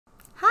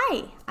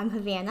Hi, I'm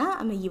Havana.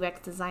 I'm a UX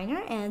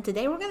designer, and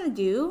today we're going to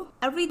do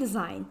a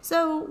redesign.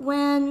 So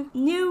when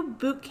new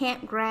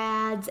bootcamp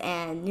grads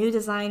and new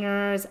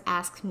designers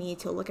ask me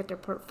to look at their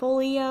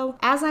portfolio,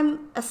 as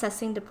I'm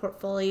assessing the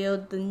portfolio,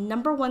 the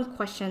number one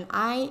question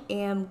I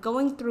am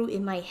going through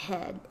in my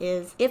head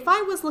is, if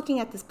I was looking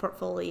at this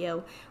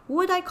portfolio,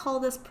 would I call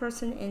this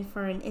person in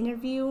for an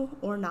interview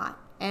or not?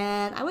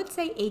 And I would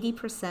say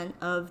 80%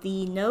 of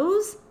the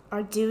no's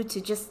are due to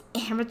just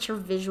amateur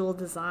visual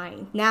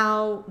design.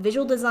 Now,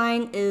 visual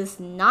design is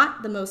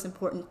not the most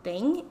important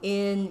thing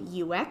in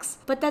UX,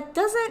 but that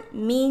doesn't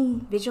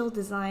mean visual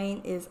design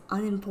is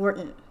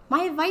unimportant.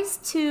 My advice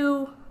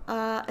to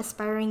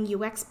aspiring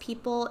UX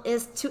people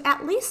is to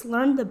at least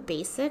learn the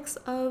basics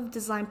of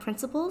design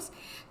principles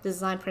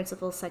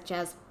such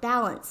as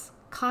balance,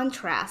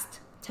 contrast,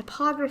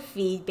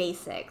 typography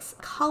basics,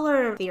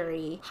 color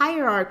theory,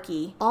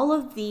 hierarchy. All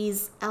of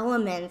these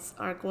elements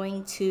are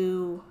going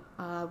to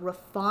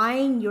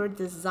refine your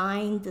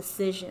design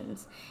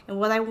decisions. And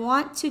what I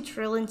want to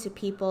drill into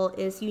people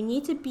is you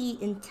need to be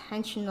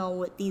intentional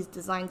with these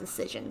design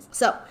decisions.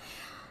 So,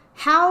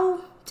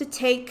 how to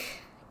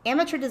take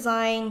amateur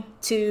design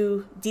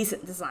to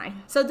decent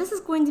design. So this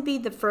is going to be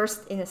the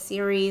first in a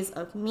series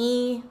of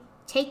me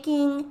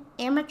taking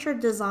amateur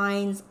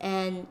designs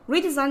and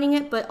redesigning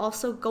it, but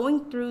also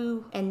going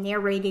through and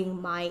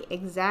narrating my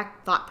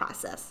exact thought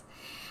process.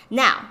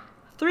 Now,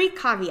 3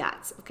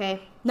 caveats,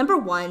 okay? Number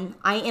 1,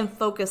 I am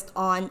focused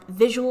on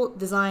visual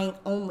design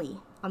only.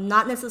 I'm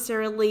not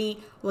necessarily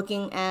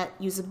looking at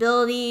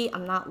usability.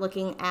 I'm not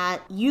looking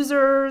at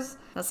users.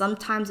 Now,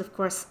 sometimes, of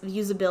course,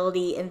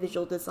 usability and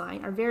visual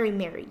design are very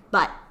married,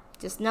 but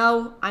just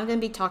know I'm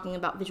going to be talking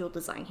about visual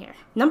design here.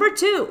 Number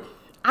 2,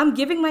 I'm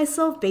giving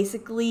myself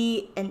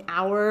basically an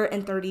hour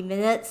and 30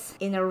 minutes.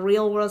 In a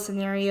real world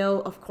scenario,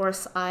 of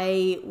course,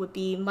 I would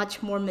be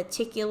much more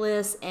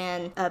meticulous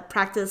and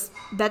practice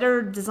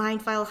better design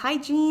file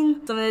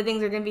hygiene. Some of the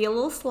things are going to be a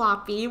little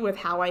sloppy with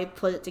how I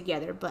put it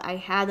together, but I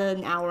had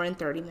an hour and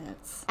 30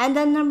 minutes. And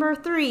then number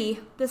 3,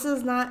 this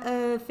is not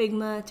a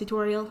Figma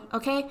tutorial,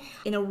 okay?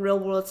 In a real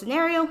world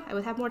scenario, I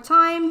would have more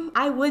time.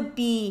 I would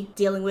be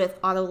dealing with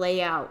auto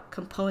layout,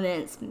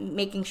 components,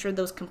 making sure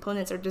those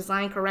components are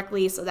designed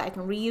correctly so that I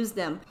can reuse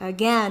them.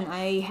 Again,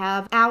 I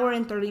have an hour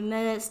and 30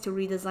 minutes to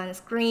redesign a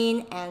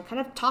screen and kind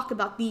of talk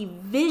about the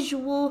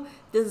visual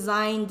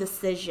design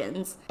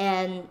decisions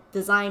and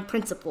design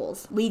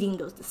principles leading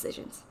those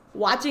decisions.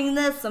 Watching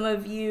this, some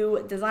of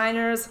you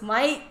designers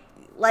might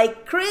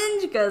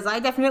cringe, because I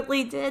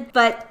definitely did,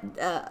 but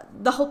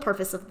the whole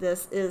purpose of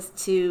this is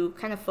to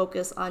kind of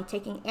focus on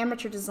taking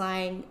amateur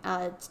design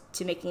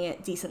to making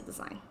it decent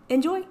design.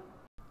 Enjoy!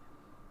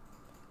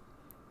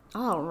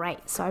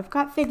 Alright, so I've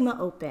got Figma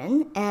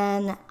open,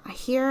 and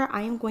here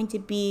I am going to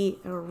be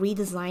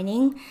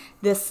redesigning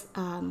this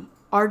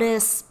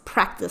artist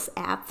practice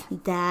app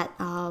that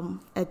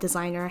a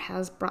designer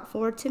has brought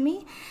forward to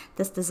me.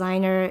 This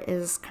designer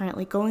is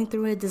currently going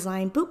through a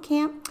design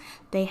bootcamp.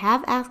 They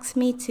have asked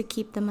me to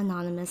keep them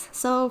anonymous,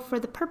 so for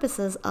the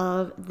purposes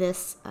of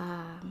this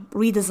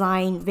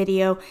redesign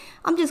video,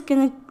 I'm just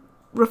going to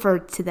refer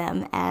to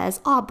them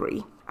as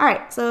Aubrey.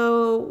 Alright,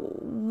 so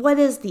what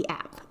is the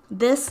app?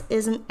 This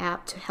is an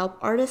app to help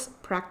artists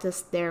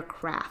practice their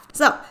craft.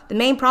 So the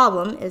main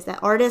problem is that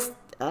artists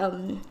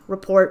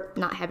report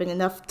not having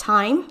enough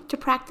time to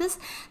practice.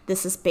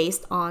 This is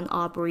based on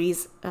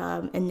Aubrey's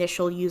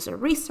initial user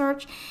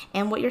research.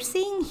 And what you're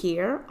seeing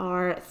here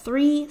are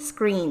 3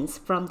 screens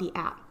from the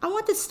app. I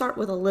want to start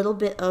with a little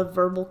bit of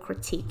verbal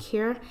critique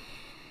here.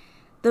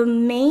 The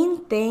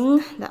main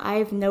thing that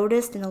I've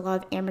noticed in a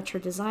lot of amateur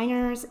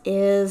designers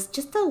is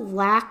just a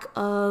lack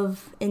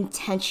of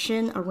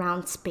intention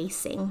around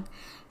spacing.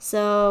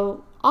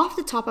 So off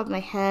the top of my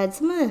head,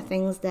 some of the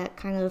things that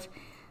kind of,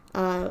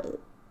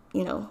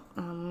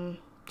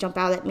 jump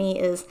out at me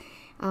is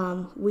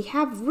we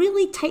have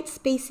really tight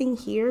spacing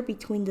here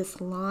between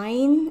this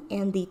line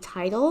and the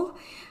title.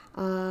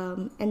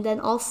 And then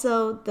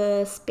also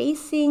the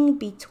spacing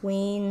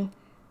between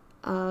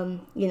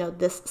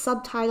this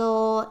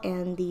subtitle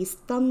and these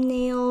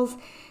thumbnails.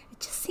 It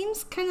just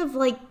seems kind of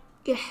like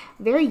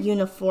very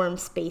uniform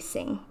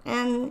spacing.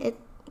 And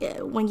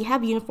when you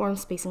have uniform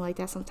spacing like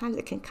that, sometimes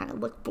it can kind of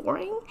look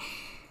boring.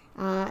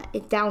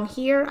 Down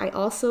here, I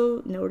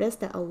also noticed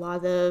that a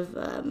lot of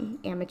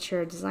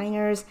amateur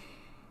designers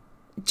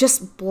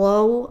just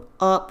blow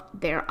up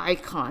their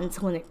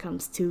icons when it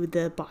comes to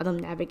the bottom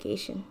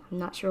navigation. I'm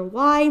not sure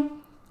why.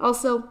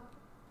 Also,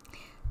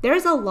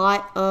 there's a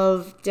lot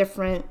of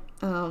different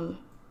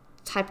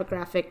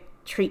typographic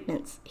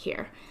treatments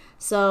here.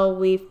 So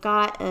we've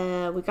got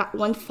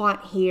one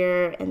font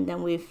here, and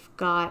then we've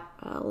got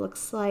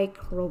looks like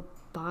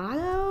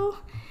Roboto.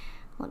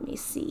 Let me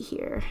see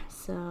here.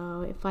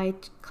 So if I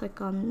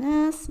click on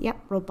this,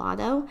 yep,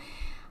 Roboto.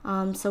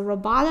 So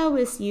Roboto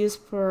is used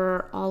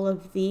for all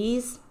of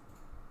these,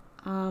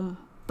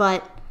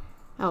 but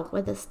oh,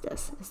 what is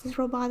this? Is this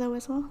Roboto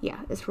as well? Yeah,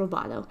 it's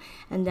Roboto.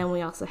 And then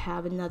we also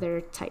have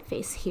another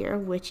typeface here,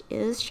 which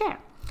is Share.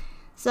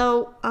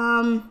 So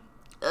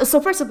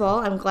So first of all,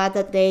 I'm glad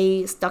that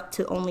they stuck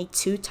to only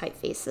 2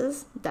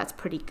 typefaces. That's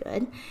pretty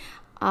good.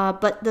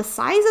 But the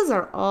sizes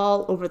are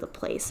all over the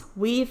place.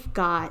 We've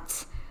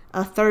got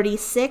a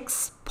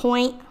 36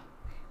 point,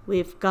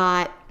 we've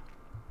got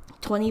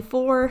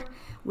 24,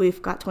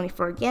 we've got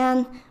 24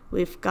 again,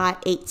 we've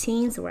got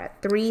 18, so we're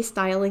at 3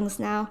 stylings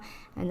now,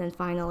 and then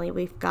finally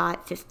we've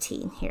got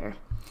 15 here.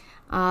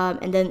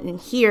 And then in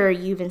here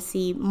you even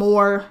see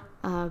more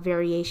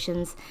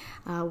variations.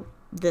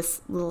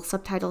 This little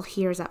subtitle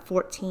here is at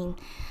 14.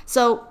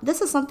 So this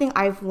is something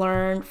I've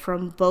learned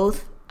from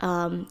both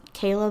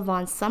Kayla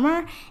Von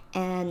Summer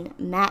and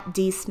Matt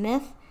D.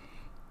 Smith.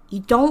 You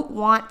don't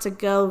want to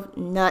go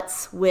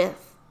nuts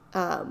with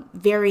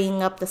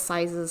varying up the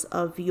sizes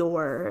of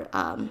your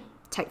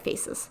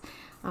typefaces.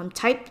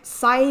 Type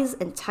size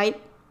and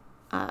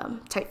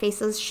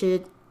typefaces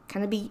should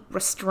kind of be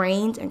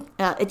restrained, and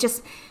it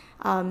just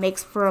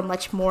makes for a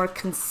much more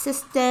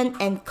consistent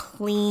and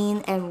clean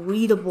and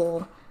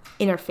readable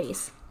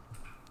interface.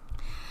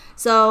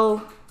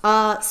 So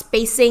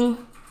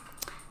spacing,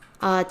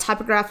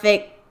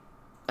 typographic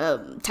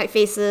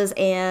typefaces,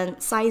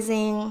 and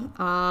sizing.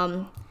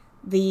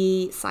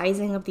 The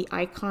sizing of the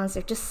icons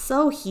are just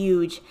so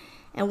huge,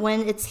 and when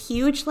it's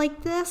huge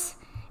like this,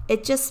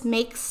 it just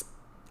makes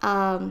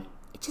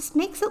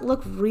it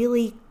look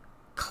really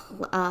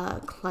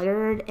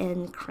cluttered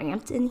and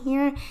cramped in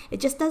here.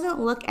 It just doesn't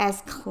look as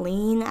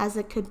clean as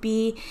it could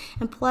be.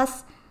 And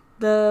plus,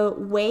 the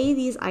way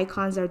these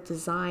icons are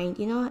designed,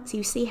 so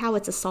you see how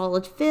it's a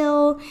solid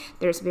fill.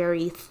 There's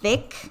very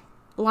thick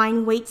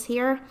line weights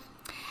here.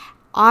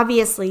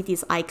 Obviously,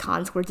 these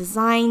icons were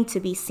designed to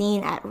be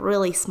seen at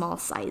really small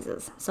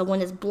sizes. So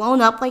when it's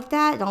blown up like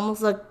that, it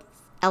almost looks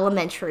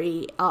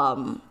elementary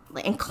and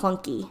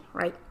clunky,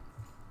 right?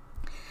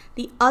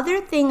 The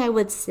other thing I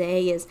would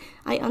say is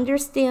I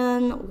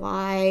understand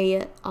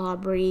why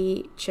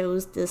Aubrey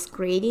chose this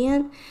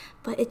gradient,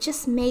 but it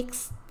just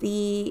makes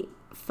the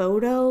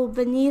photo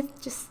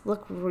beneath just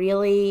look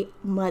really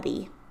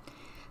muddy.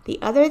 The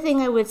other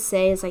thing I would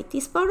say is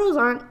these photos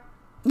aren't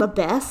the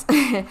best.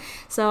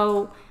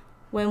 So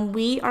when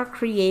we are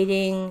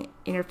creating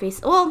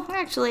interface, well,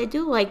 actually I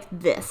do like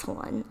this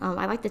one.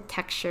 I like the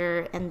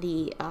texture and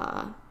the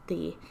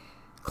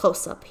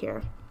close-up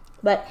here.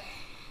 But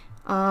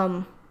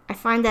I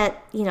find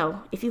that,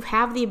 if you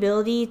have the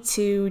ability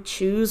to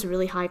choose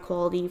really high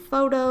quality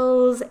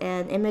photos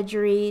and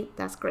imagery,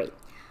 that's great.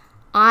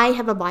 I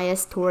have a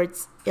bias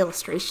towards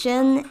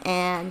illustration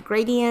and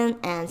gradient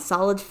and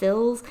solid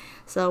fills,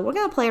 so we're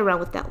going to play around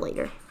with that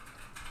later.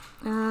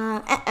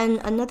 And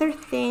another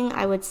thing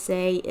I would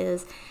say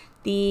is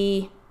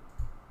the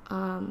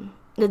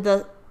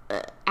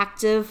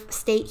active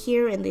state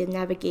here in the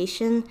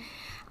navigation.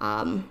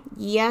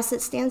 Yes,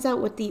 it stands out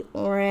with the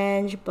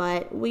orange,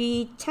 but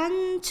we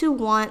tend to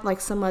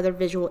want some other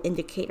visual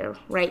indicator,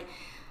 right?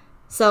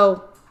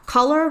 So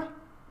color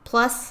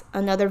plus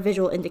another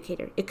visual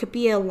indicator. It could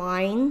be a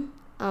line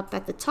up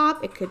at the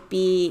top. It could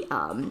be,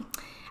 I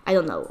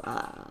don't know.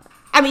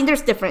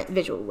 There's different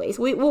visual ways.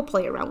 We'll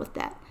play around with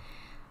that.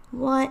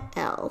 What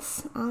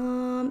else?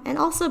 And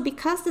also,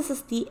 because this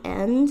is the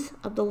end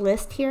of the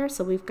list here,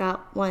 so we've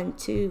got 1,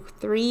 2,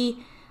 3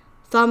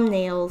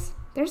 thumbnails.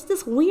 There's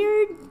this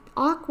weird,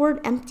 awkward,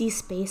 empty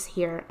space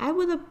here. I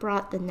would have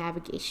brought the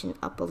navigation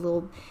up a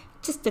little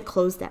just to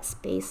close that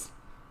space.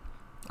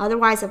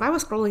 Otherwise, if I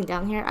was scrolling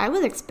down here, I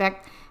would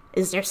expect,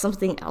 is there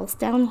something else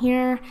down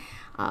here?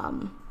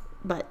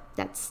 But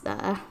that's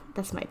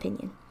my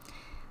opinion.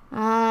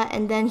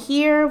 And then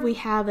here we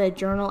have a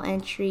journal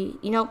entry.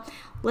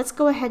 Let's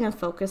go ahead and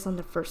focus on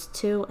the first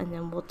 2, and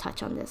then we'll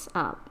touch on this.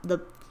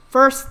 The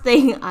first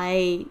thing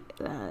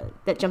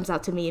that jumps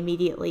out to me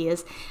immediately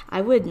is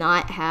I would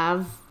not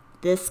have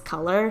this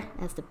color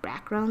as the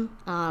background.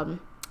 I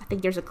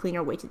think there's a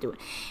cleaner way to do it.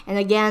 And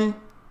again,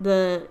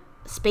 the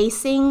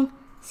spacing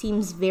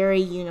seems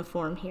very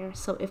uniform here.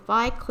 So if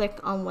I click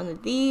on one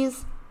of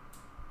these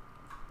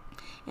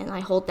and I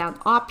hold down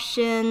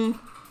Option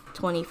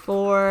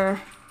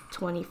 24,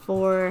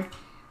 24.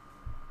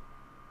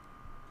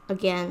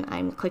 Again,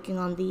 I'm clicking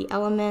on the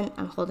element,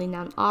 I'm holding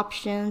down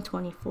Option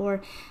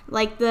 24.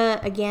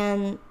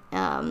 The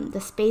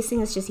spacing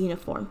is just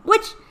uniform,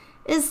 which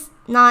is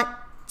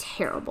not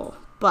terrible,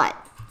 but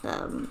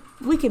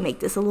we can make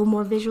this a little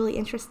more visually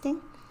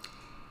interesting.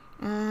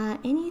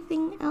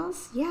 Anything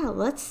else? Yeah,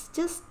 let's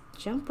just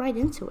jump right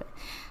into it.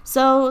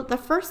 So the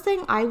first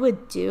thing I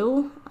would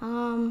do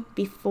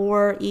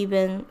before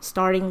even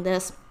starting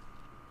this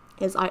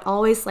is I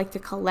always like to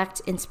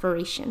collect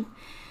inspiration.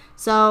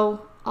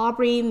 So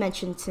Aubrey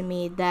mentioned to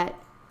me that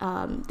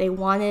they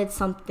wanted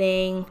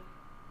something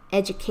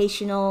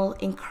educational,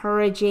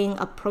 encouraging,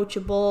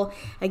 approachable.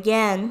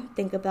 Again,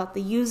 think about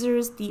the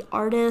users, the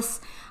artists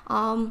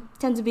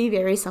tend to be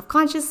very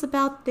self-conscious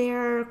about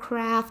their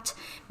craft.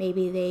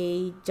 Maybe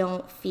they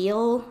don't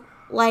feel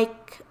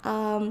like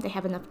they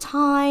have enough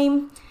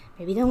time.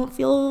 Maybe they don't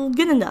feel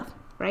good enough,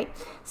 right?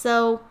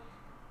 So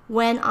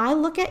when I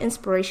look at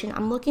inspiration,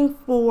 I'm looking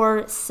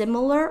for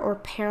similar or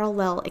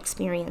parallel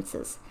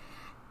experiences.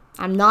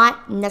 I'm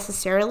not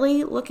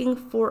necessarily looking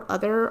for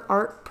other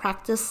art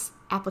practice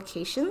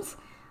applications.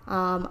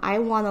 I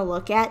want to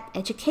look at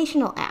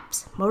educational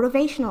apps,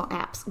 motivational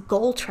apps,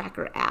 goal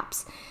tracker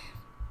apps.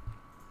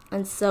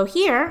 And so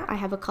here I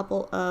have a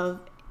couple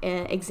of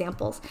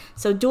examples.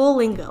 So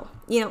Duolingo,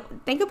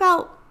 think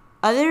about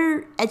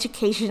other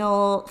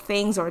educational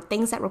things or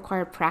things that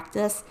require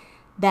practice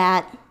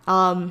that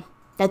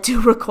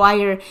do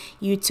require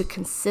you to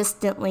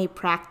consistently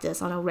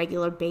practice on a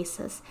regular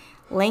basis.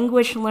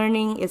 Language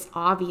learning is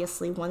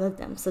obviously one of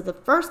them. So the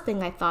first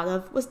thing I thought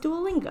of was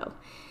Duolingo.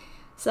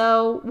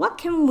 So what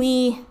can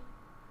we,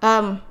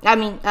 well,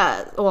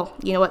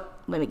 you know what?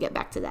 Let me get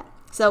back to that.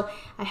 So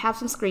I have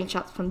some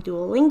screenshots from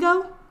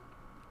Duolingo.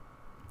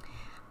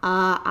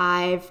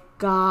 I've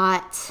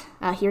got,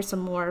 here's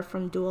some more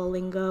from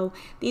Duolingo.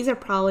 These are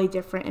probably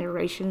different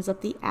iterations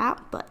of the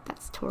app, but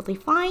that's totally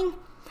fine.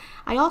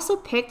 I also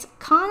picked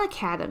Khan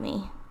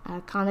Academy.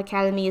 Khan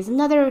Academy is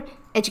another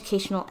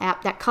educational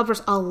app that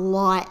covers a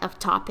lot of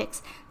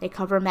topics. They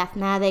cover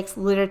mathematics,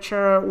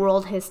 literature,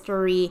 world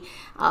history,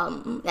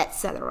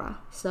 etc.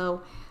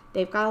 So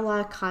they've got a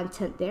lot of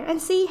content there.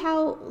 And see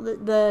how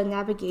the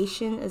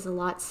navigation is a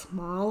lot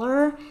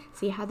smaller?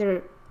 See how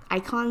their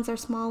icons are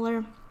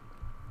smaller?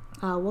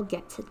 We'll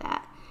get to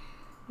that.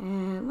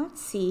 And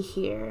let's see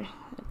here.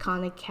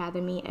 Khan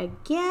Academy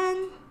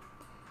again.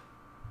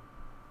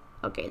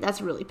 Okay,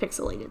 that's really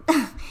pixelated.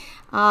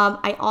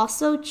 I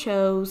also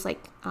chose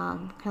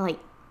kind of like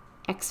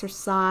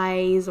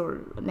exercise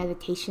or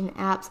meditation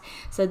apps.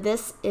 So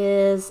this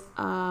is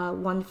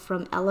one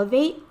from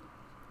Elevate.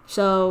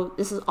 So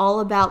this is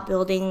all about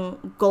building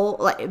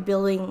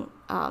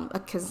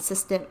a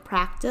consistent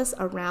practice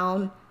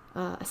around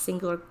a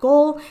singular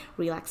goal,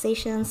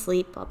 relaxation,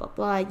 sleep, blah, blah,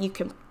 blah. You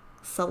can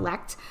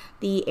select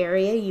the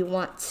area you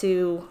want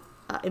to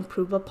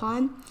improve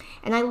upon.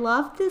 And I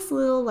love this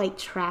little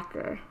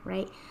tracker,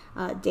 right?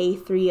 Day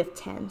 3 of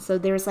 10. So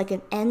there's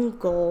an end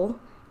goal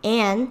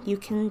and you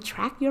can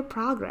track your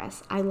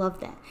progress. I love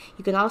that.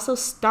 You can also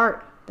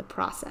start the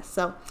process.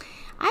 So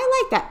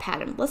I like that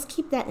pattern. Let's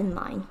keep that in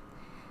mind.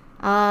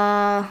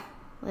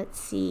 Let's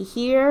see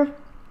here.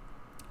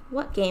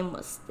 What game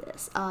was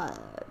this?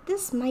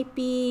 This might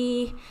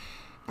be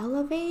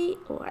Elevate,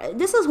 or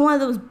this is one of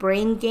those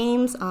brain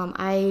games.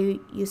 I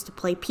used to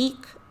play Peak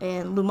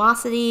and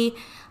Lumosity.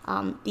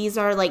 These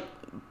are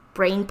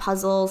brain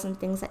puzzles and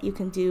things that you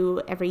can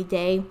do every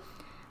day.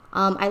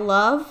 I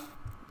love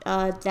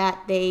that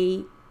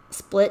they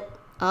split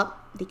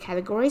up the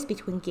categories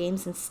between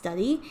games and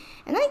study,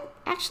 and I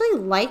actually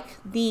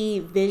like the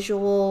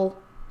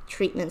visual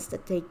treatments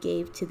that they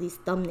gave to these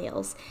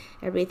thumbnails.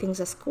 Everything's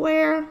a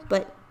square,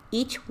 but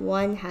each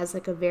one has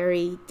a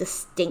very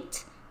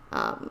distinct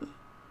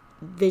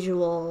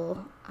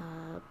visual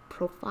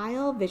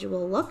profile,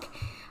 visual look.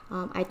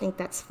 I think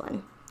that's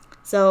fun.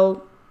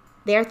 So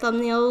their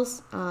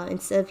thumbnails,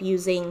 instead of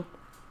using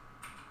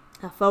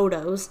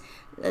photos,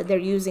 they're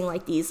using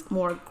these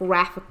more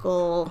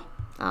graphical,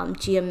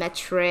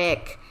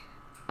 geometric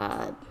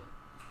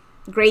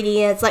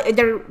gradients.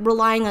 They're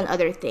relying on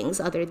other things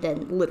other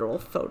than literal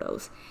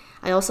photos.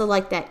 I also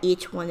like that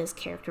each one is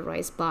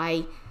characterized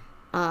by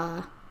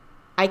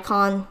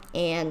icon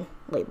and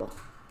label.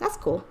 That's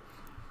cool.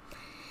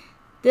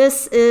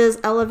 This is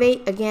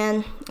Elevate,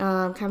 again,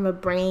 kind of a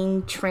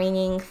brain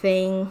training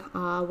thing.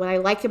 What I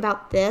like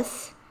about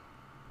this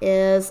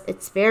is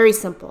it's very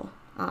simple.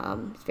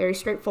 It's very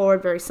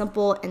straightforward, very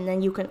simple, and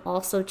then you can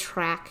also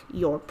track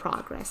your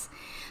progress.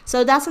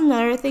 So that's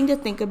another thing to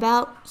think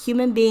about.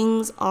 Human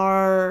beings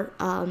are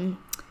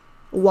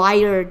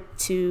wired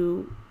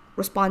to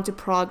respond to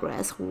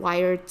progress,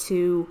 wired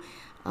to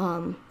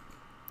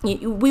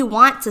we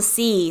want to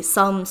see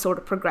some sort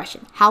of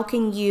progression. How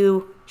can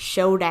you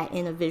show that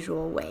in a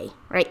visual way,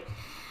 right?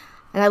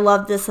 And I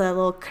love this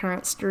little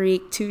current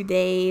streak, 2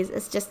 days.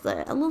 It's just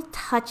a little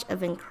touch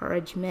of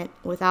encouragement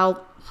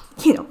without,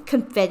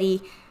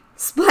 confetti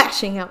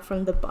splashing out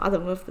from the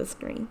bottom of the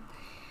screen.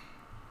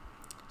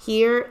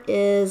 Here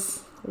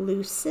is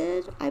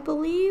Lucid, I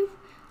believe.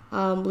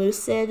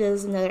 Lucid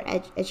is another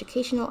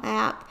educational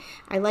app.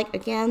 I like,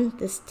 again,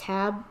 this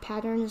tab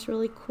pattern is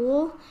really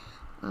cool.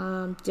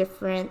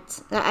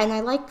 Different, and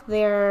I like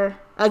their,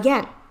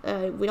 again,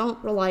 we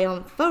don't rely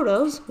on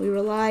photos, we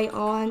rely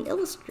on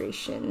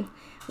illustration,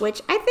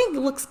 which I think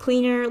looks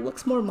cleaner,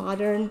 looks more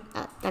modern.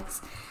 That's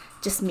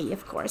just me,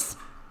 of course.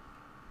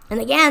 And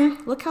again,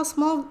 look how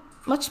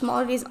much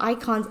smaller these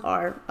icons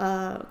are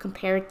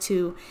compared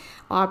to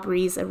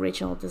Aubrey's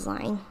original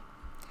design.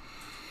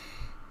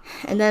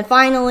 And then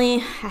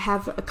finally, I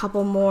have a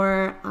couple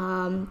more.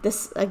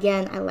 This,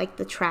 again, I like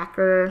the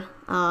tracker.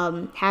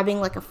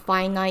 Having a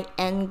finite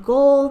end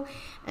goal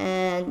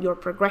and your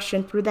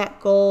progression through that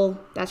goal,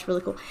 that's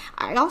really cool.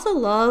 I also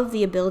love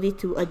the ability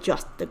to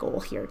adjust the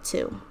goal here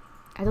too.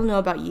 I don't know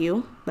about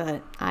you,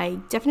 but I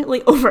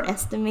definitely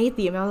overestimate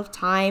the amount of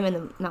time and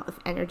the amount of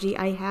energy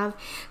I have.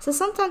 So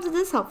sometimes it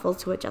is helpful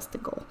to adjust the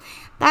goal.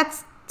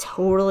 That's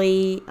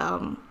totally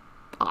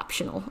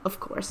optional, of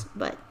course,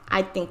 but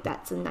I think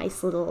that's a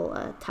nice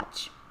little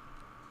touch.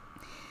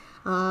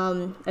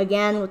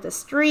 Again, with the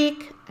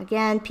streak,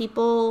 again,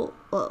 people,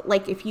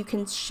 like if you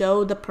can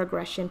show the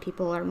progression,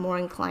 people are more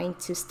inclined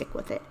to stick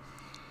with it.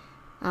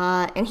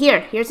 And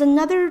here's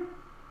another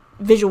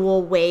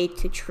visual way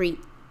to treat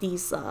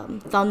these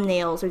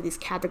thumbnails or these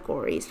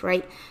categories,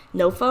 right?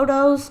 No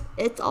photos,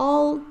 it's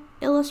all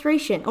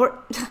illustration, or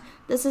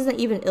this isn't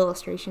even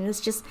illustration, it's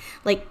just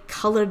like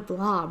colored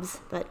blobs.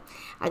 But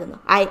I don't know,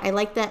 I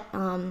like that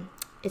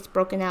it's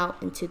broken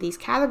out into these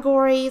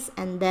categories,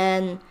 and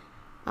then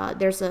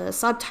there's a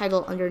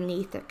subtitle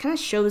underneath that kind of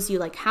shows you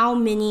like how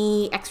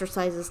many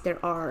exercises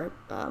there are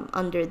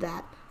under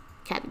that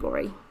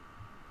category.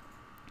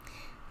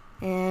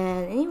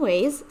 And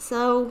anyways,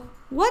 so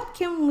what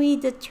can we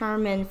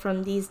determine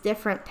from these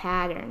different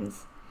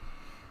patterns?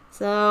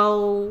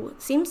 So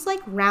seems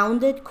like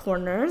rounded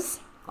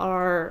corners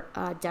are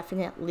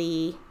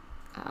definitely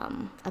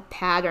a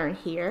pattern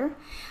here.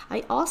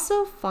 I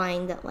also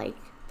find that like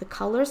the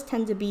colors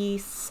tend to be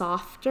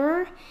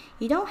softer.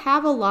 You don't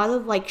have a lot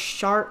of like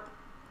sharp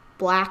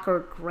black or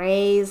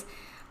grays.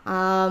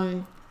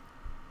 I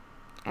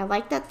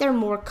like that they're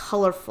more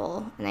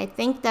colorful, and I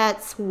think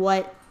that's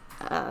what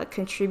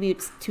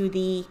contributes to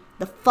the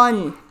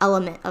fun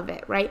element of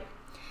it, right?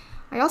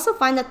 I also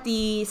find that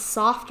the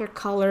softer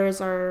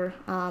colors are,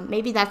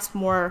 maybe that's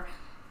more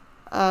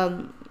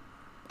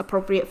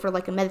appropriate for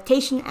like a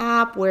meditation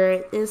app where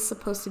it is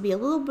supposed to be a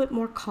little bit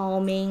more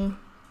calming,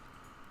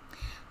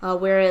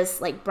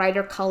 whereas like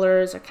brighter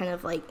colors are kind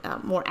of like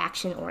more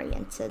action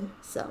oriented.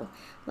 So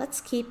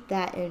let's keep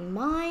that in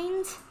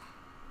mind.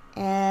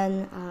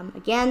 And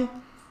again,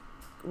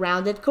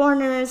 rounded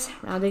corners,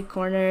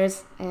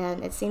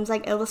 and it seems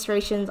like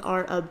illustrations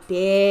are a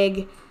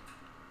big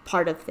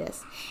part of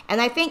this.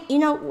 And I think, you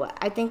know what,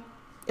 I think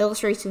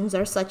illustrations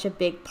are such a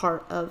big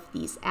part of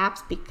these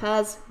apps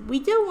because we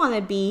do want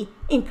to be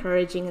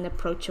encouraging and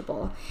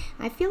approachable.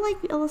 I feel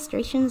like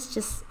illustrations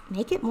just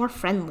make it more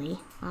friendly.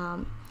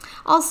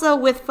 Also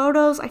with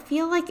photos, I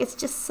feel like it's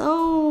just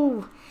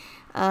so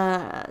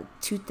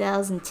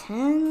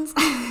 2010s.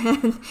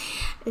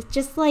 It's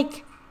just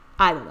like,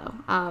 I don't know.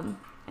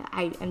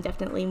 I am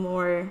definitely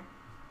more,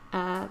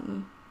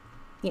 you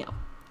know,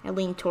 I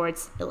lean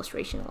towards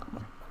illustration a lot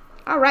more.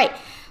 All right,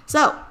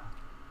 so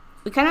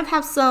we kind of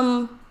have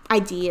some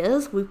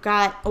ideas. We've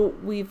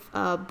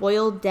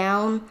boiled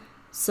down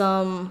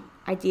some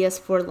ideas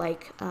for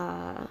like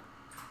I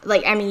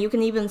mean, you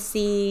can even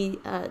see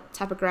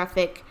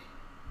typographic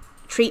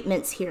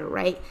treatments here,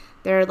 right?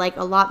 They're like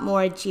a lot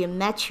more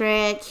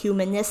geometric,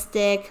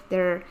 humanistic.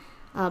 They're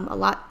a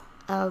lot.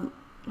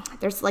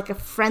 There's like a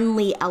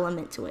friendly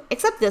element to it,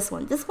 except this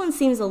one. This one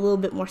seems a little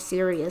bit more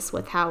serious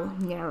with how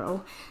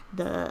narrow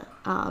the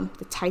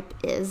type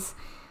is.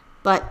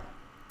 But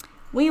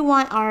we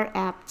want our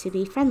app to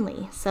be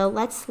friendly. So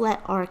let's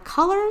let our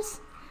colors,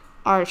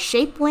 our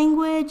shape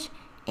language,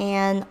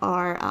 and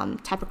our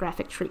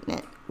typographic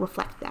treatment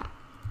reflect that.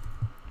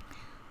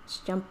 Let's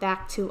jump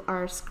back to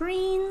our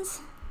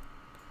screens.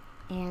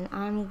 And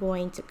I'm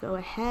going to go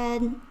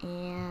ahead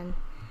and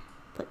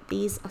put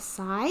these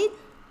aside.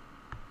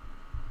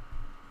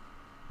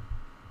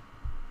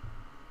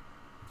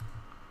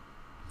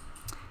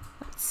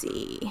 Let's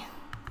see.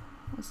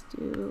 Let's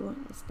do,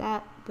 is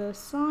that the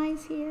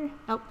size here?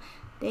 Oh,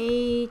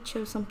 they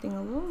chose something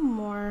a little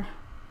more.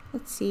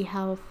 Let's see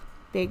how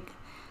big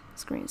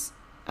screens.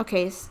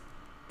 Okay, it's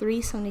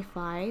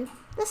 375.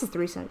 This is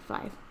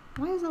 375.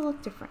 Why does it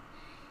look different?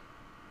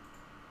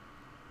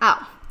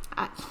 Oh,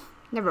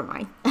 never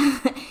mind.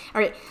 All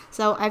right,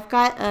 so I've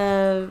got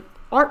a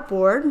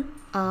artboard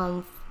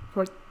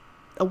for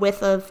a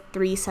width of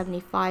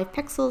 375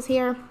 pixels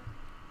here,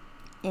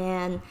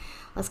 and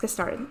let's get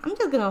started. I'm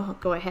just gonna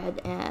go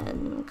ahead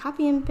and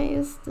copy and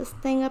paste this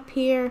thing up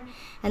here.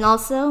 And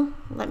also,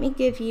 let me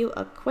give you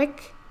a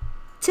quick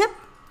tip.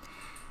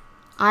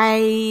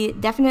 I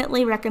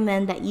definitely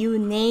recommend that you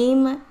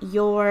name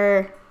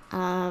your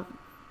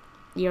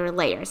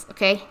layers,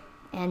 okay?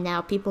 And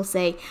now people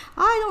say,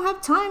 I don't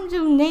have time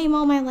to name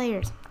all my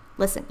layers.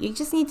 Listen, you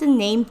just need to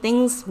name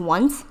things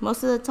once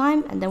most of the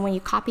time, and then when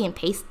you copy and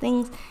paste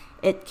things,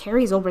 it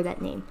carries over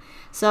that name.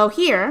 So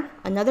here,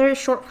 another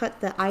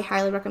shortcut that I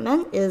highly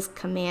recommend is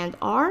Command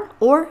R,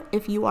 or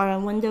if you are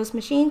on a Windows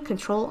machine,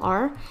 Control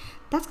R.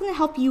 That's going to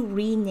help you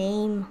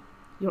rename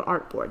your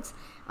artboards,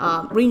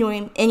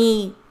 rename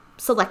any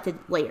selected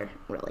layer,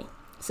 really.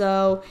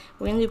 So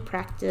we're going to do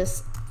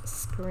practice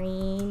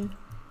screen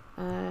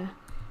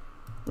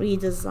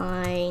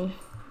redesign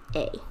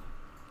A.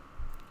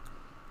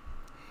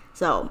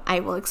 So I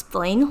will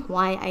explain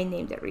why I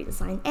named it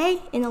Redesign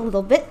A in a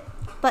little bit,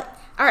 but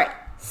all right.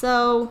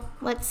 So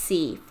let's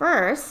see.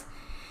 First,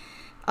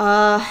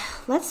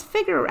 let's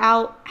figure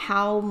out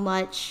how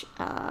much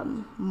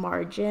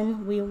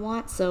margin we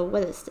want. So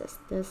what is this?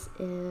 This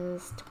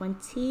is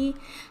 20.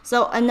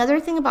 So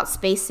another thing about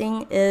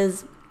spacing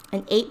is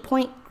an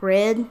 8-point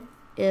grid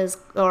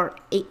or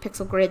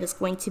 8-pixel grid is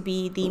going to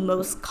be the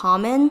most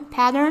common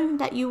pattern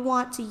that you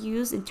want to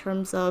use in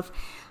terms of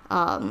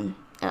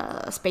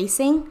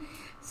spacing.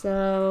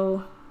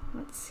 So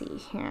let's see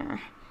here.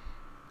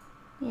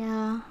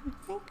 Yeah, I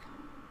think.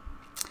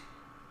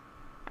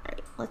 All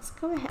right, let's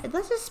go ahead.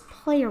 Let's just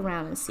play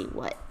around and see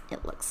what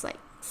it looks like.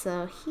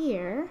 So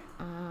here,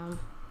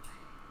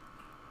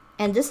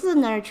 and this is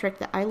another trick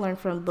that I learned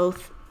from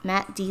both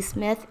Matt D.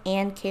 Smith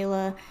and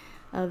Kayla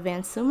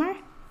Van Sumer.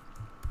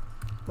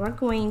 We're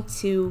going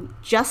to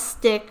just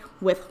stick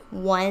with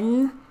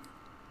one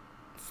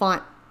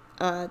font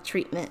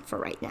treatment for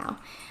right now.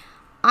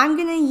 I'm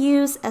gonna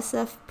use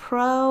SF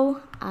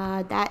Pro.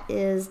 That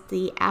is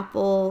the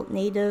Apple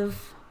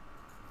native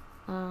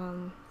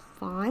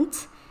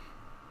font,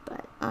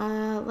 but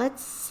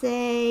let's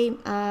say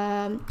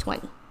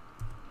 20.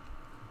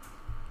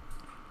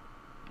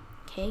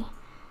 Okay,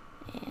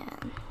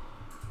 and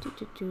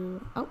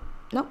oh,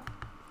 nope.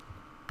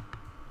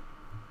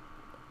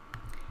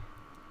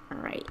 All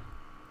right,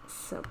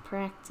 so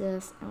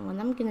practice, and what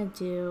I'm gonna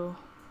do,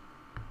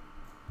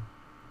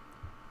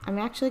 I'm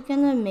actually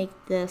gonna make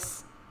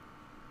this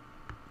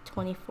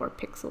 24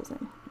 pixels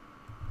in.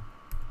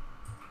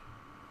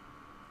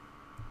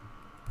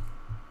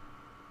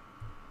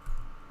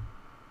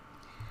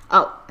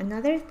 Oh,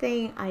 another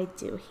thing I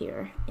do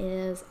here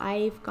is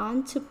I've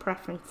gone to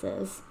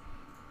preferences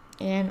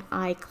and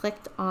I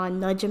clicked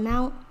on nudge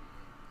amount.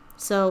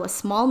 So a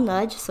small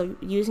nudge, so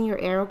using your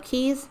arrow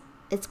keys,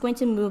 it's going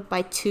to move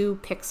by 2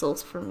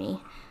 pixels for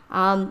me.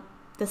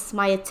 This is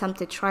my attempt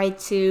to try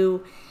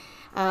to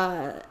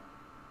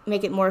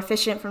make it more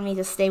efficient for me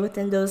to stay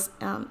within those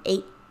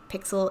 8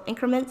 pixel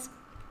increments.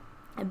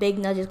 A big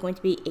nudge is going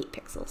to be 8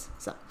 pixels.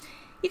 So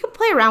you can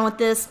play around with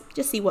this,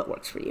 just see what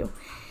works for you.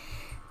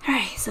 All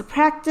right, so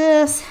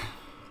practice.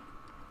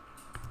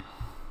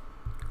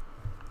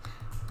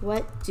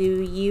 What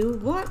do you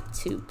want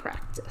to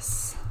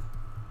practice?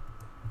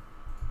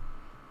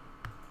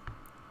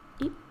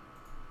 Eep.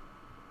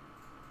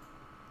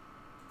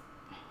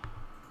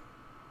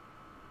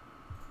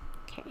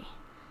 Okay.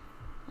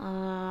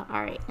 All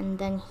right, and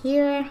then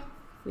here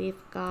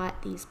we've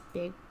got these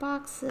big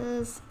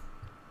boxes.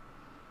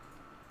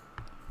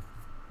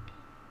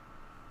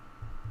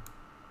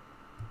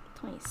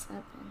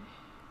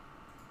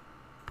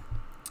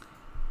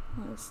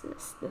 What is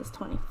this? This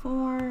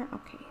 24.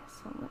 Okay,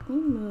 so let me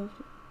move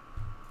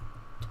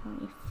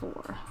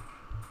 24.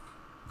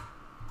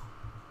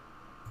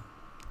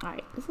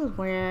 Alright, this is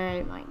where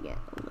I might get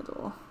a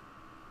little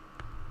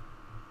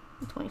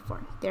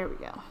 24. There we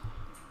go.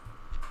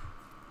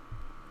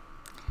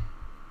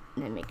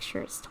 And then make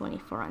sure it's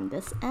 24 on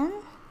this end.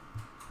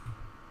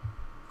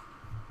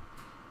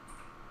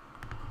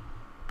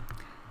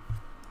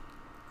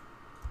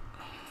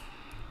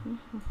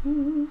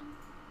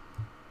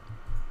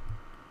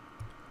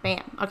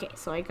 Bam. Okay,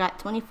 so I got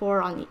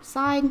 24 on each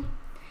side.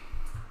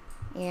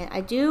 And I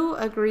do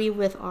agree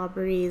with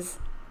Aubrey's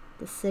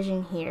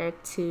decision here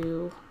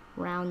to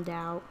round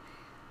out.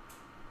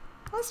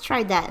 Let's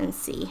try that and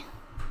see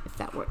if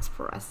that works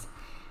for us.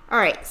 All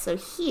right, so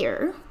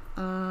here,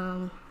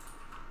 and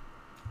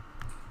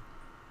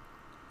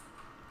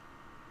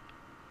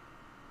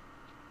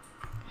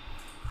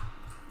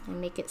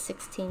make it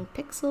 16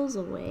 pixels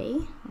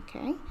away.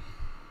 Okay.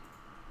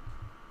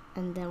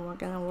 And then we're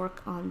gonna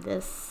work on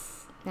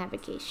this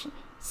navigation.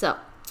 So,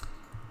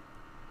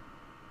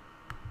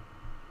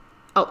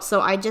 oh,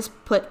 so I just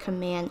put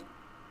Command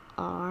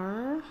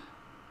R.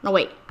 No,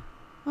 wait,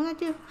 what did I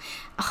do?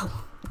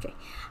 Oh, okay.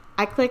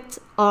 I clicked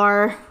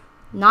R,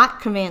 not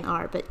Command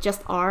R, but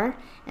just R,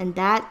 and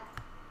that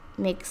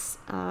makes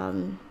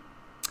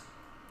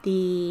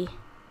the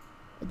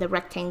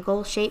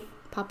rectangle shape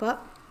pop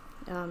up.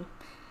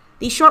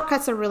 These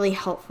shortcuts are really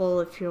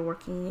helpful if you're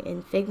working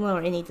in Figma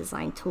or any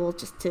design tool,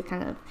 just to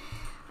kind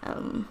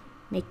of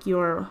make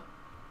your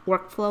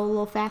workflow a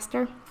little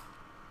faster.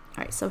 All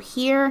right, so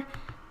here,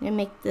 I'm gonna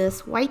make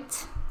this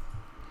white.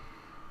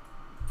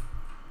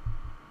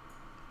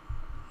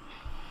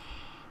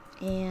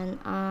 And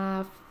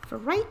for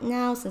right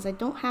now, since I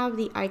don't have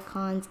the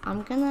icons,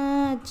 I'm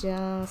gonna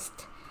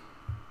just,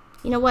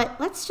 you know what,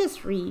 let's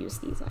just reuse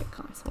these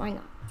icons. Why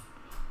not?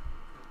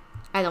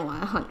 I don't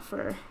wanna hunt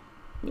for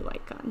new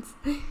icons.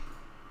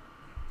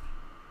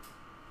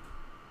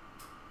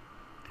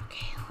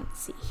 Okay, let's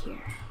see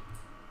here.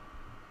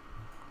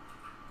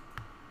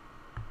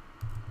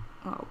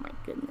 Oh my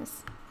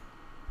goodness.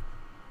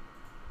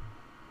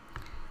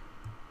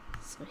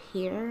 So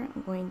here,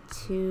 I'm going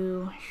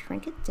to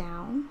shrink it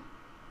down.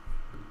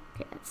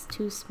 Okay, that's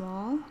too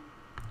small.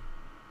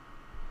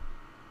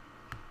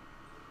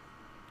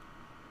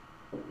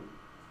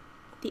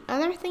 The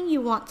other thing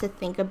you want to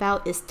think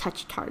about is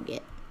touch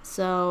target.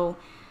 So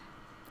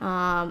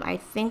I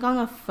think on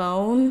a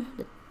phone,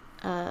 the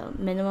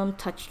minimum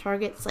touch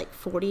target is like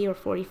 40 or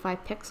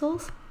 45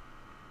 pixels.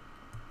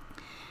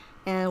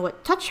 And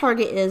what touch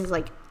target is,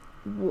 like,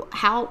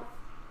 how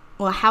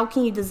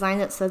can you design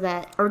it so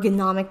that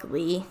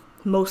ergonomically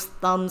most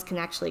thumbs can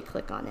actually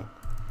click on it?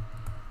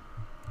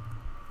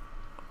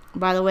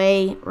 By the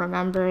way,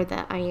 remember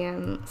that I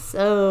am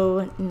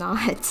so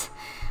not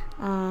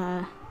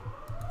I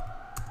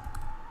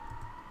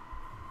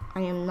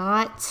am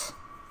not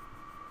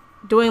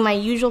doing my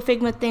usual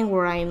Figma thing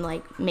where I'm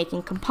like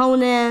making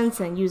components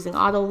and using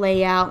auto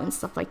layout and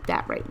stuff like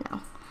that right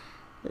now.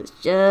 It's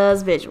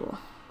just visual.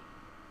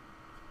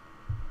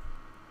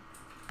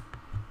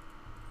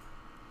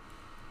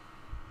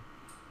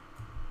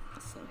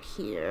 So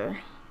here,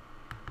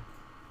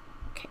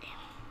 okay,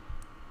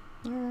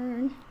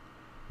 learn.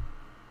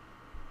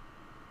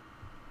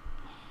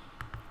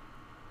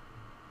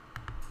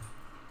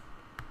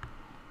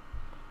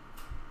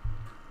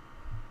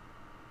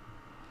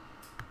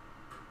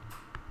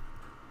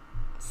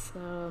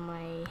 So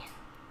my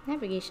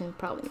navigation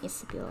probably needs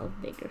to be a little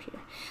bigger here.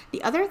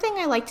 The other thing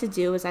I like to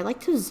do is I like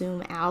to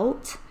zoom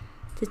out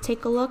to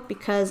take a look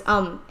because,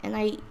 and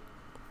I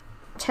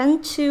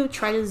tend to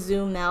try to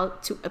zoom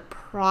out to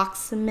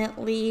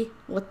approximately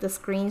what the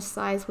screen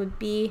size would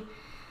be,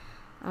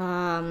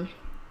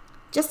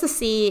 just to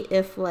see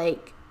if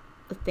like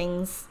the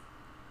things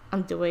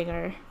I'm doing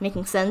are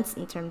making sense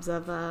in terms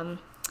of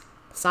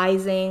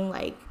sizing.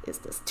 Like, is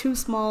this too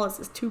small? Is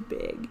this too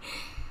big?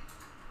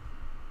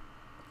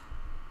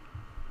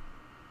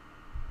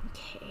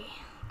 Okay.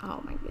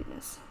 Oh my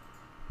goodness.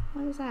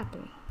 What is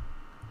happening?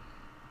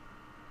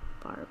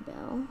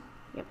 Barbell.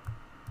 Yep.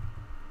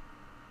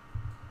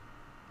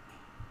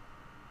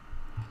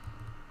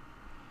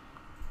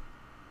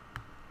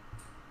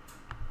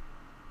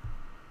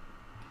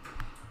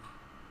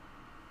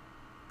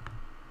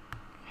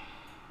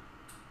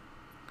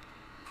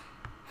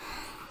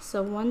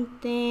 So one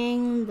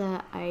thing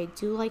that I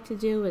do like to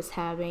do is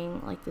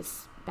having like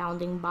this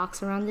bounding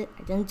box around it.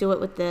 I didn't do it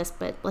with this,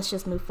 but let's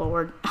just move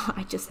forward.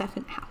 I just have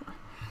an hour.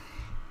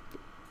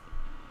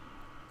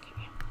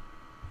 Okay.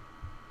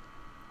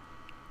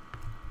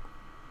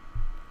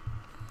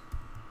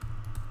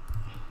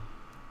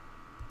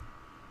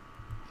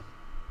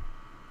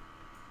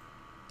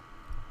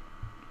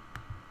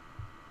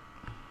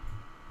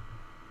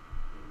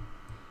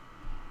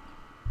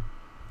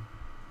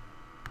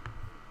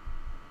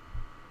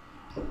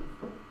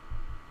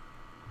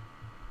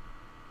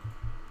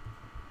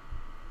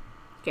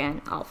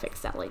 Again, I'll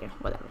fix that later,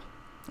 whatever.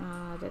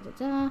 Alright,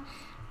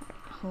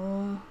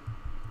 home.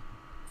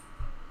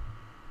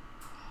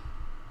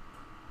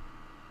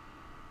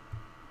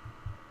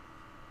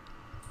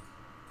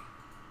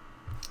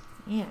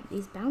 Yeah,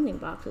 these bounding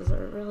boxes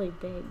are really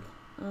big.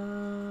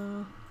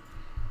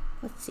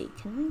 Let's see,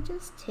 can I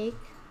just take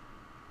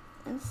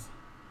this?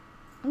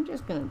 I'm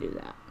just gonna do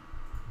that.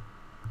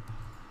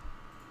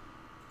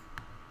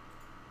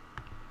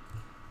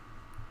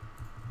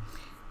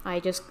 I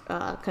just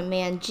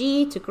Command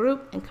G to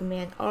group and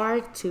Command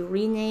R to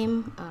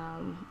rename.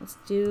 Let's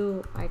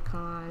do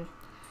icon.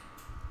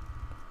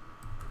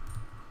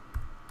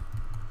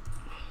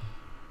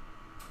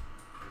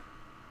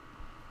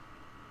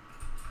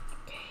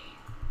 Okay,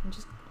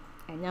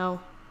 I know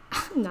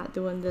I'm not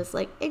doing this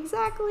like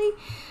exactly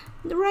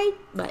right,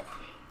 but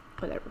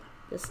whatever.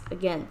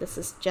 This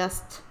is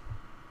just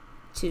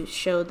to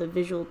show the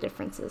visual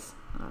differences.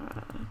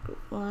 Group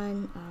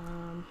 1.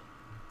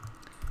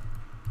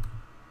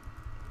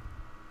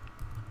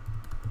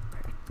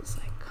 This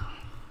icon,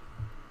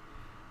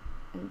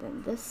 and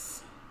then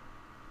this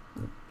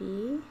would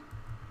be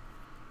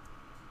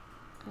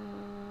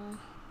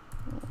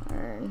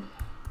learn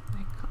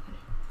icon.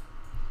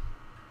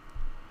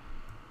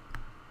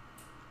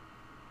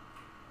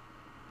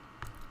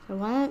 So I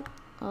want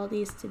all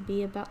these to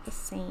be about the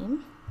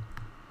same.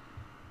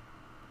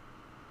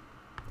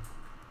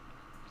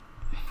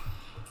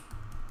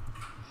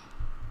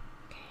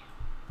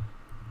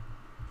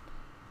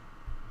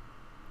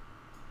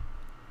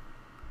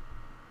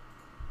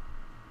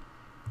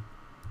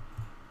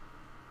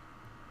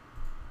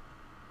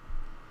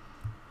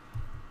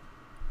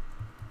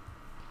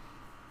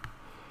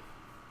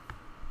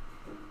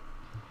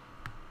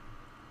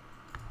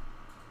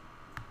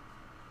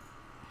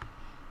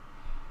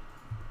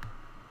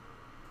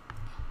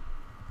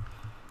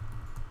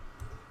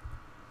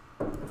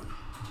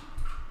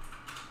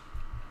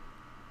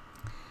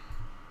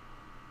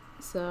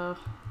 So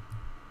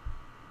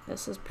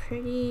this is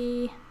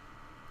pretty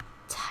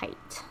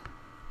tight.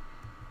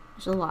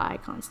 There's a lot of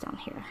icons down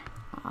here.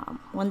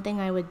 One thing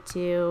I would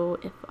do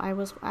if I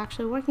was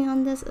actually working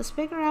on this is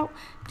figure out,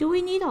 do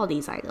we need all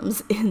these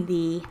items in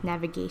the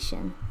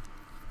navigation?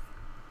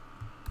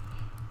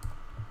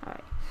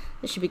 Alright,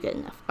 this should be good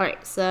enough.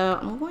 Alright, so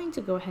I'm going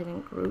to go ahead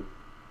and group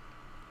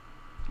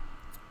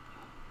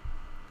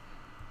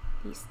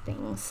these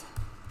things.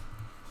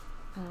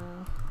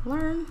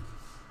 Learn.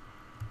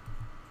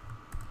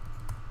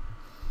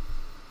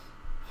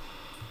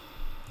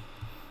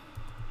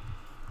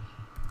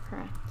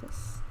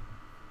 Practice.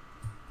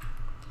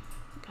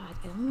 God,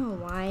 I don't know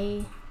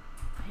why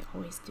I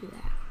always do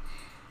that.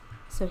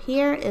 So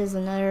here is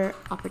another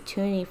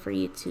opportunity for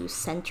you to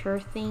center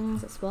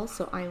things as well.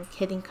 So I'm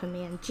hitting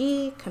Command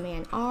G,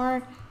 Command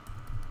R.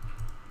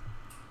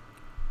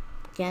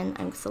 Again,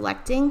 I'm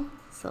selecting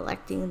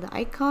the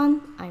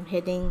icon. I'm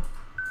hitting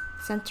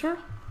center,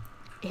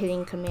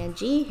 hitting Command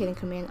G, hitting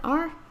Command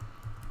R.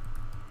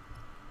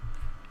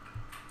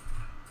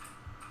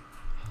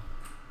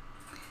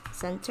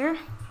 Center.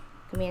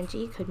 Command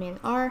G, Command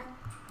R.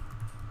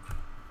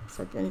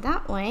 So then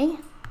that way,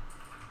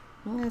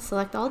 I'm going to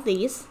select all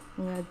these.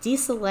 I'm going to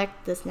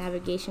deselect this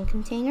navigation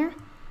container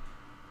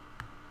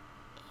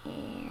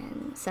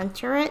and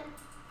center it,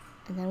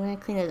 and then I'm going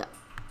to clean it up.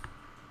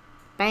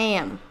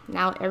 Bam!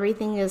 Now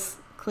everything is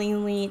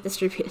cleanly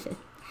distributed.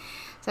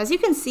 So as you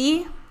can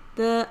see,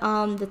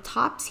 the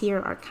tops here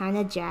are kind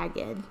of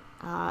jagged.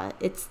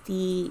 It's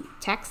the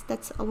text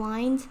that's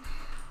aligned,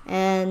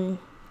 and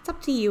it's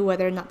up to you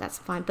whether or not that's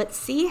fine. But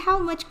see how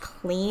much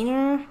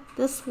cleaner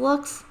this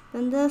looks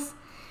than this?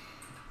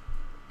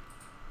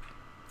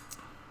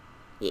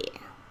 Yeah,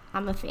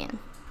 I'm a fan.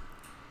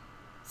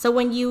 So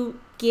when you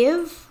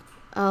give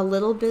a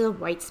little bit of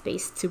white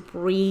space to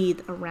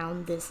breathe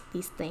around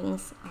these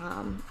things,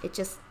 it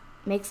just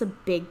makes a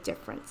big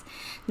difference.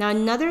 Now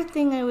another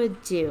thing I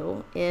would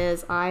do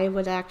is I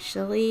would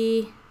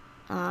actually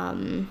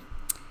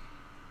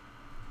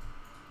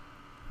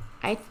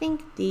I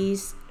think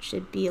these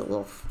should be a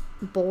little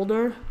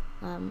bolder,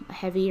 a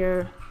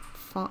heavier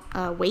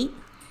weight,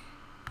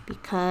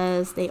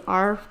 because they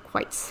are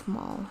quite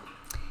small.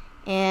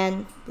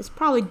 And this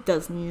probably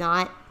does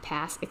not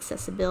pass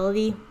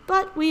accessibility,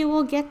 but we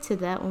will get to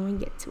that when we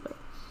get to it.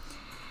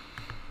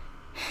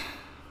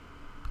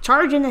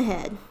 Charging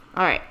ahead.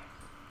 All right,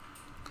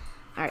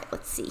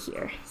 let's see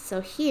here.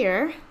 So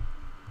here,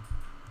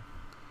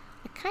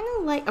 I kind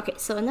of like, okay,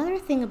 so another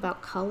thing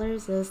about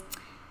colors is,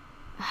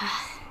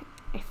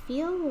 I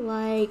feel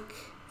like,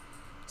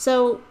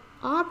 so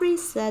Aubrey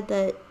said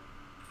that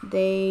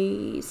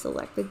they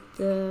selected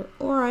the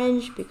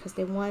orange because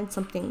they wanted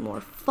something more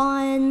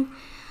fun,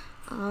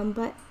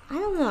 but I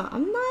don't know,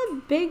 I'm not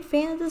a big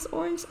fan of this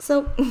orange.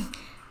 So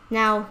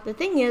now the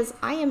thing is,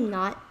 I am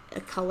not a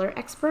color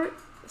expert,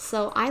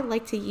 so I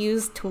like to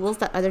use tools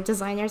that other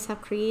designers have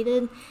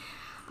created.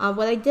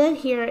 What I did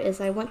here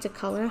is I went to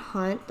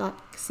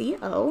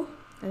colorhunt.co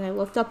and I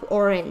looked up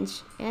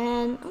orange,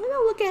 and I'm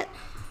gonna look at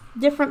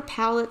different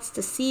palettes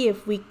to see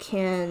if we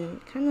can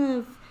kind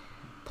of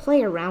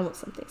play around with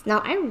some things. Now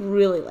I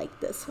really like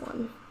this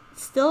one.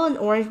 It's still an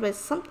orange, but it's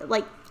something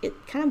like,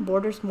 it kind of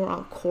borders more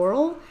on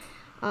coral,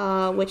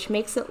 which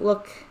makes it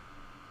look,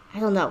 I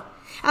don't know,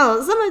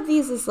 some of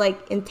these is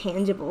like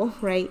intangible,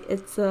 right?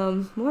 It's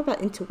more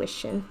about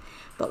intuition.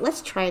 But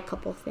let's try a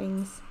couple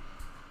things,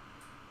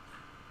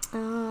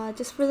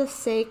 just for the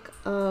sake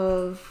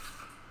of.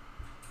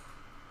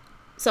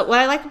 So what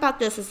I like about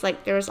this is,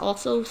 like, there's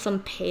also some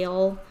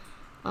pale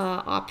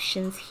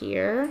options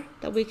here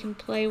that we can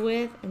play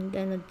with, and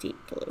then a deep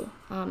blue.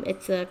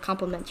 It's a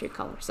complementary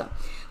color. So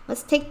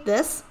let's take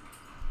this.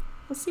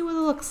 Let's see what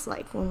it looks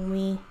like when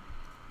we.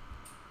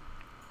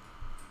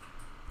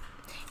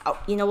 Oh,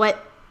 you know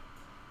what?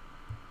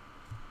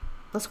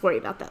 Let's worry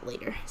about that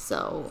later.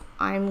 So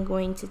I'm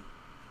going to.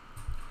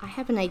 I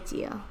have an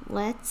idea.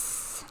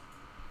 Let's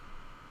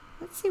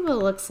see what it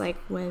looks like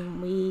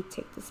when we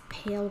take this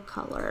pale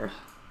color.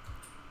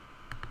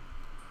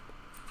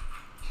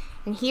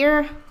 And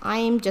here, I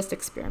am just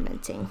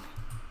experimenting.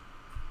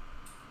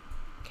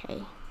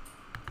 Okay.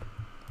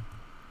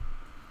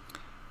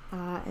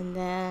 And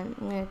then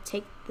I'm going to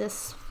take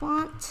this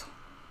font.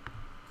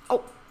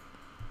 Oh,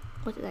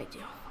 what did I do?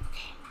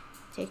 Okay.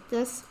 Take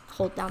this,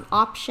 hold down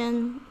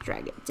Option,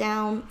 drag it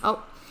down.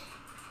 Oh.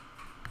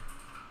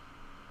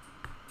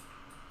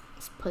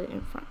 Let's put it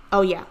in front.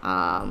 Oh, yeah.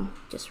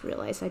 Just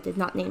realized I did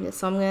not name this.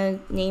 So I'm going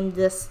to name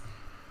this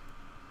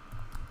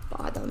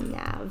Bottom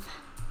Nav.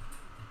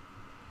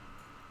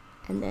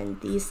 And then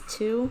these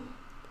two,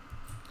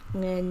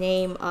 I'm going to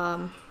name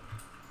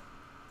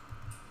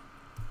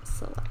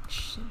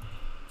Selection.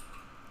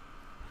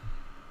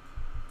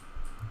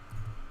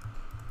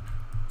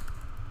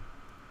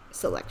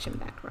 Selection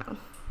background.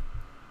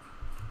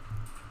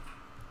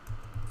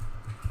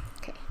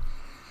 Okay.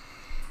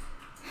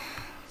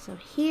 So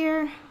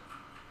here,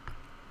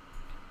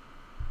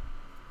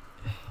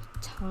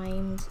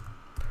 timed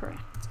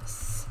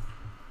practice.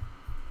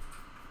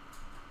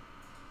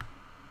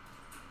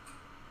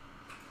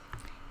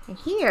 And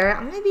here,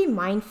 I'm going to be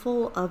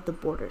mindful of the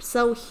borders.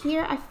 So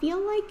here, I feel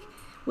like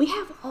we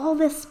have all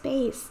this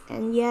space,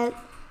 and yet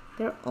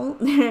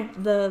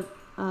the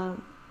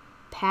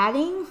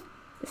padding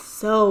is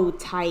so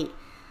tight.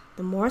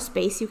 The more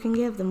space you can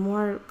give, the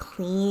more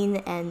clean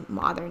and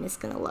modern it's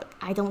going to look.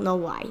 I don't know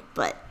why,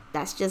 but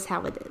that's just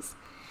how it is.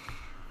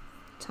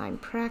 Time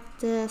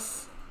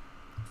practice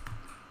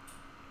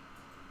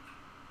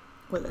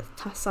with a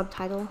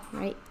subtitle,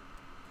 right?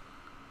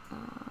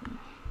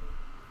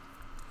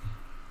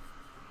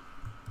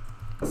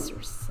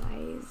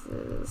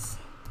 Exercises.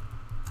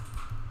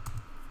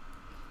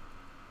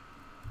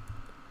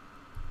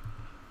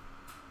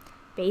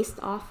 Based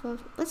off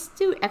of, let's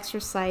do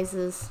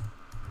exercises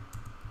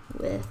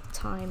with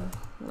time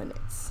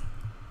limits.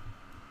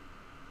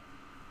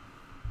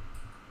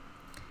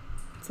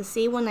 To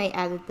see when I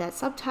added that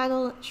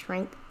subtitle,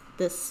 shrank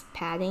this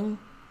padding,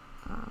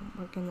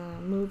 we're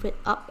gonna move it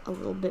up a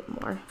little bit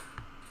more.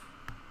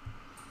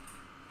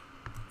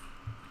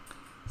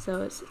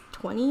 So it's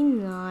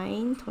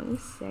 29,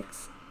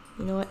 26.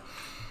 You know what?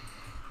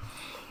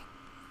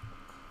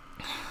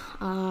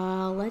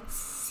 Let's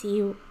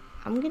see.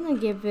 I'm gonna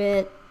give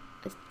it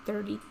a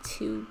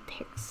 32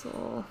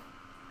 pixel.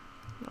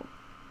 Nope.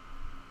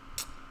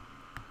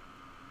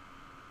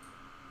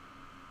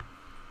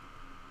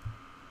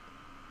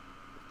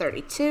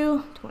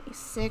 32,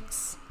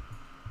 26.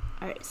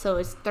 All right, so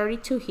it's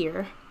 32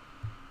 here,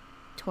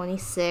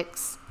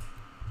 26.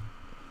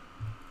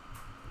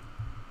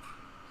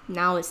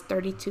 Now it's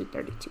 32,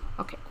 32.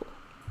 Okay, cool.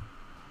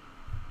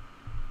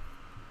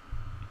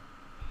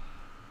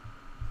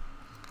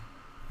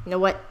 You know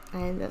what?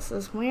 And this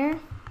is where it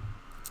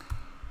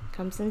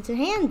comes into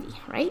handy,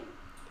 right?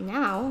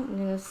 Now I'm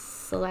gonna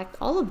select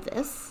all of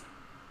this.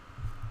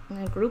 I'm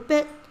gonna group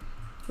it,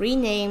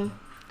 rename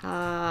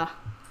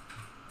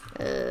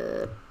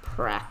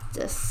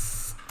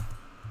practice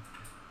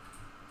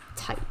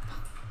type.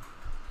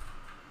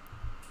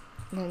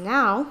 And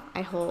now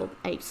I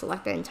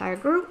select the entire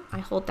group, I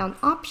hold down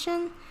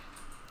Option,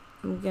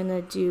 I'm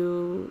gonna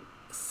do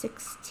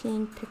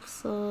 16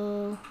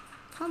 pixel,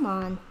 come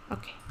on,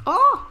 okay,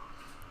 oh,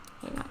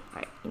 hang on, all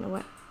right, you know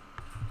what,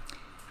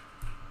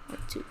 1,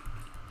 2,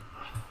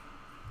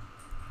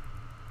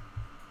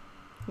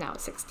 now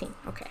it's 16,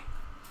 okay,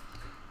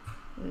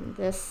 and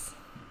this,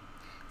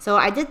 so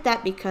I did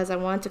that because I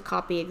wanted to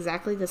copy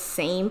exactly the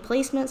same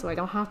placement so I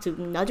don't have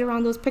to nudge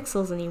around those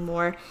pixels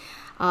anymore.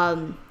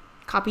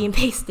 Copy and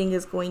pasting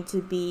is going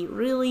to be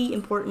really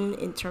important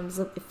in terms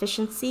of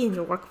efficiency in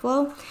your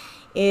workflow.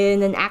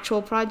 In an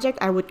actual project,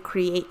 I would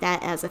create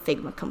that as a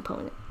Figma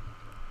component.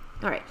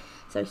 All right,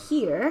 so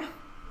here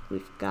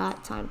we've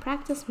got time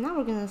practice. Now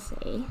we're gonna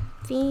say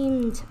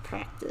themed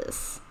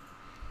practice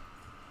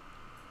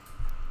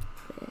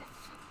with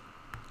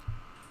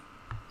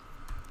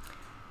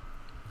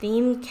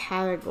theme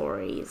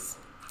categories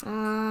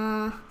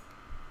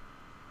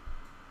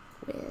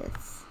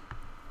with,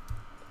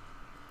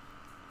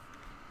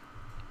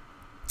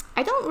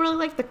 I don't really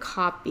like the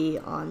copy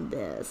on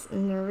this,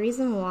 and the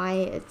reason why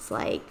it's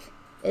like,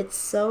 it's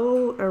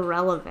so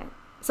irrelevant.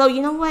 So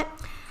you know what?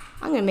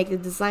 I'm gonna make a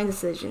design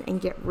decision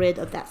and get rid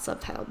of that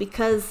subtitle,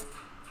 because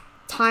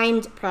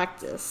timed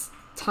practice,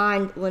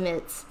 timed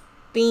limits,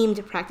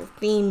 themed practice,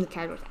 themed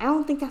categories, I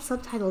don't think that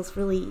subtitle is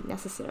really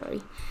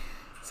necessary.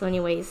 So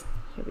anyways,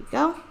 here we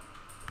go.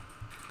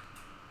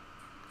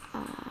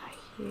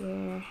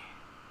 Here.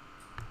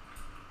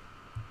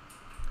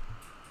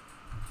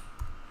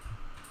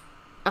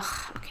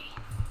 Ugh, okay.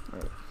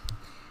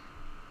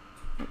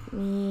 Let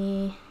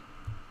me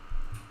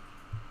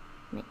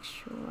make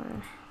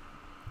sure.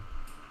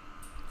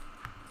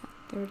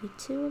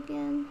 32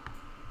 again.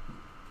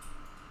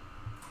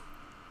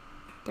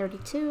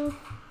 32.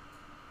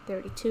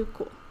 32,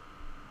 cool.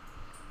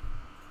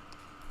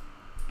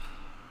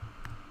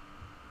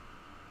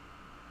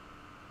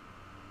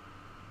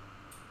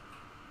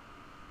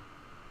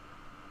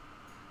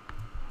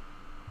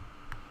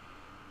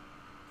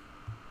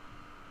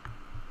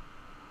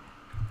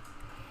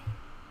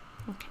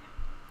 Okay.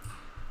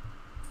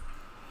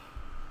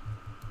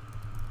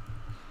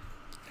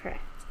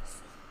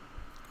 Practice.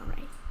 All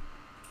right.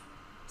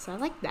 So I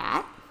like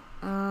that.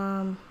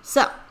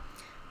 So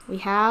we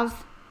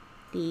have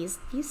these.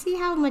 Do you see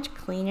how much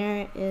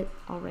cleaner it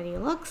already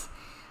looks?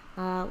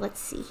 Let's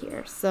see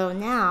here. So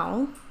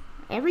now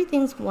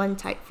everything's one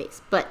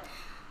typeface, but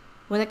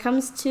when it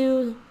comes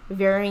to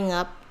varying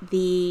up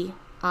the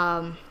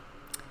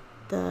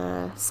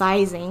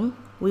sizing,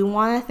 we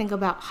want to think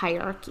about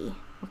hierarchy.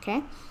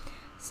 Okay.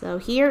 So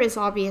here is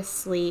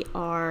obviously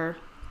our,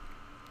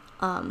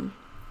 what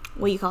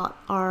do you call it,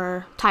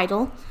 our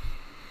title.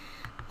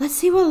 Let's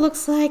see what it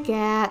looks like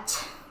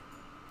at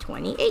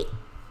 28.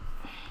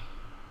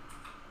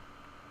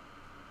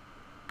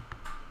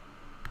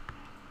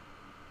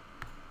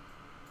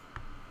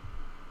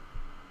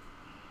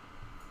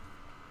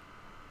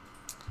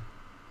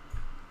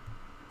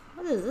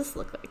 What does this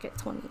look like at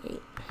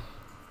 28?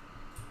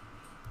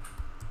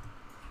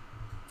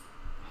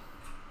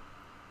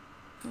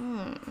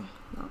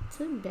 Not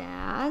too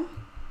bad.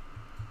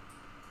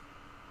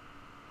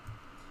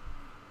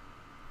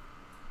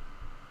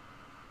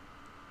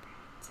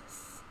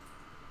 Practice.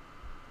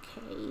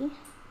 Okay.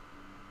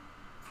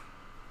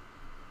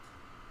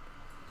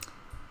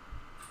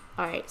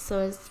 Alright, so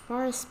as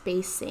far as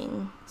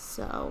spacing,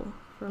 so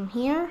from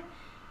here,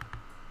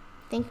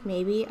 I think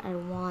maybe I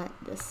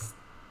want this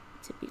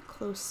to be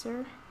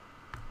closer.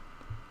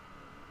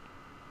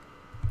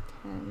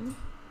 10.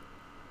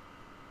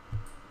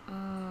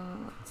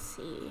 Let's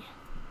see.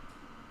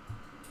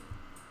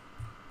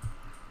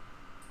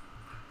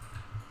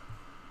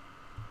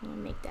 I'm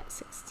gonna make that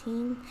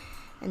 16,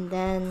 and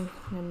then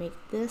I'm gonna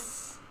make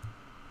this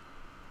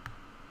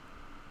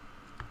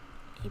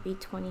maybe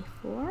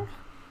 24.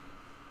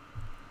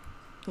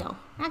 No,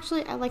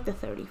 actually I like the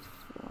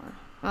 34.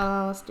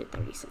 Let's do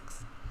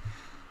 36.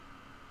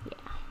 Yeah.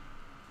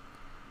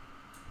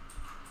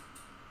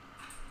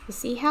 You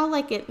see how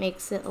like it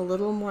makes it a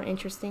little more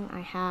interesting? I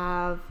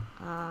have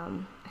a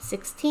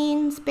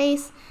 16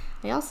 space.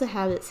 I also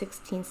have it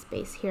 16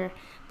 space here,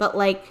 but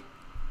like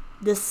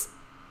this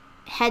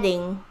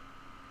heading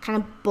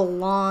kind of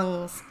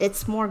belongs,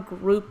 it's more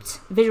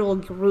grouped, visual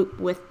group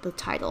with the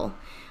title,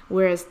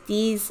 whereas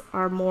these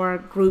are more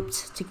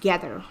grouped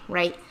together,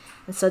 right?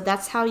 And so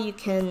that's how you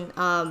can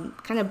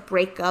kind of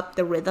break up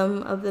the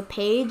rhythm of the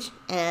page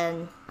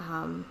and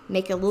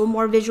make it a little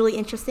more visually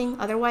interesting.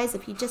 Otherwise,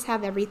 if you just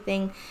have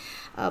everything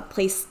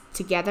placed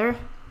together,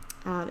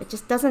 it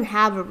just doesn't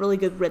have a really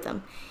good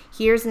rhythm.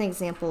 Here's an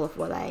example of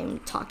what I'm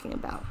talking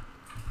about.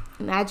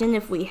 Imagine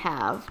if we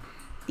have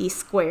these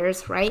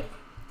squares, right?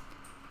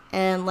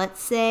 And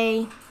let's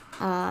say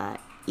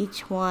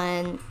each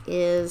one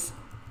is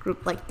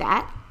grouped like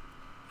that.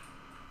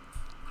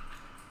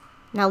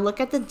 Now look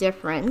at the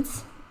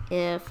difference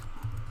if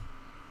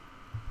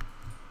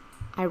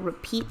I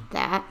repeat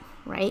that,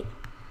 right?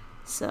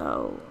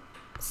 So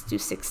let's do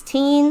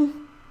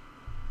 16.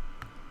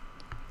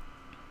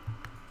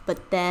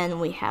 But then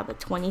we have a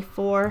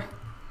 24.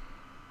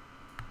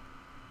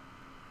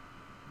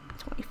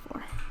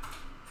 24.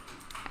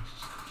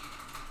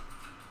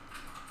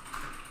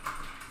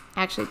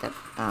 Actually, that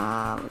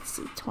let's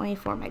see,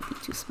 24 might be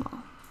too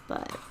small,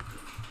 but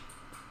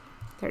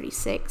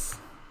 36.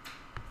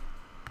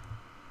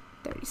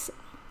 36.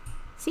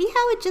 See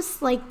how it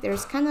just like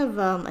there's kind of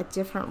a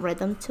different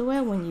rhythm to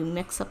it when you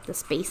mix up the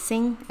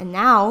spacing, and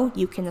now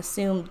you can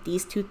assume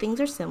these two things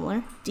are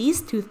similar.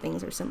 These two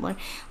things are similar.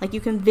 Like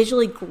you can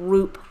visually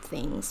group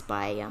things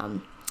by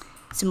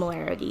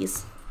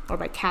similarities or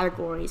by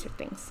categories or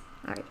things.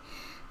 All right.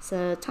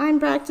 So time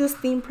practice,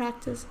 theme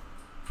practice.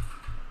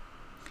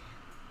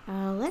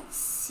 Let's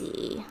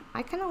see.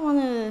 I kind of want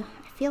to.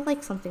 I feel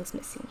like something's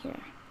missing here.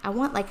 I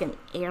want like an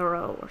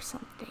arrow or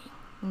something.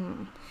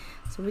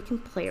 So we can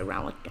play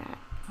around with that.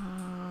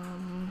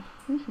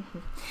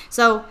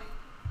 So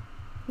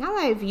now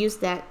that I've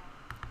used that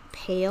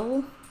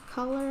pale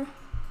color,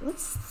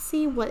 let's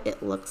see what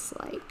it looks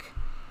like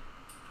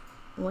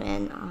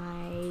when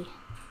I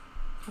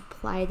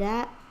apply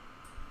that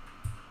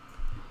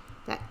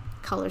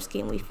color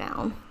scheme we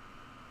found.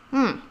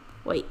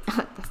 Wait,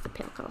 that's the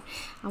pale color.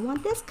 I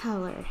want this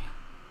color.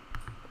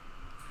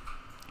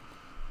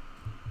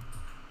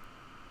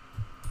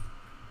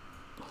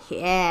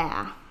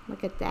 Yeah.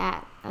 Look at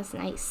that. That's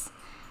nice.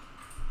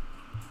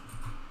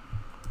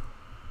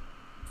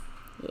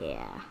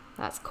 Yeah,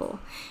 that's cool.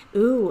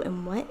 Ooh,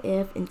 and what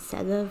if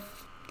instead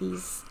of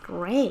these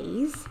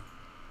grays,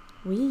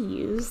 we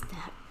use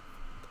that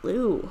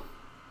blue?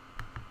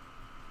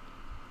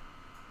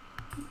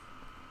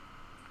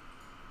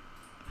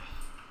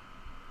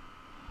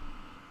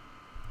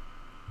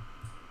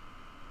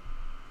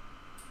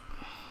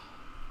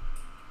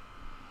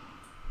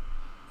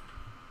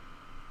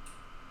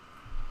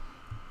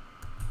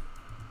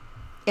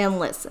 And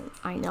listen,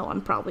 I know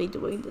I'm probably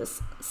doing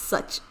this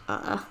such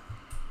a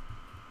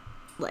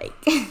like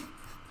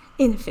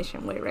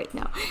inefficient way right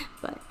now,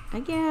 but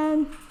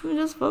again, I'm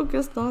just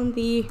focused on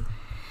the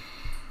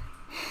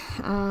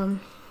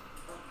on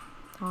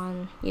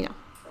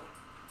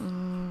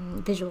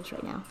visuals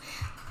right now.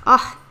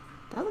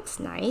 That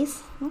looks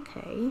nice.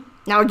 Okay,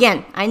 now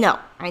again, I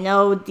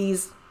know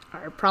these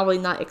are probably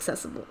not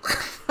accessible.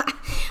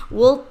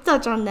 We'll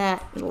touch on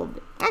that in a little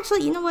bit.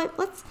 Actually, you know what,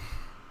 let's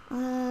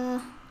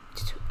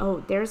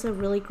oh, there's a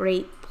really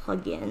great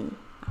plugin,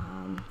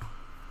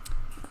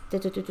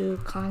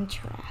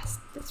 contrast.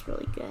 That's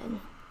really good.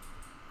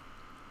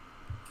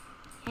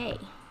 Hey,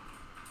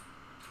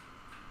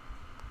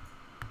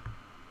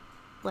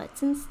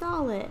 let's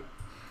install it.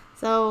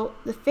 So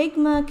the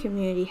Figma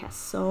community has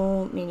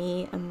so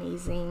many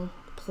amazing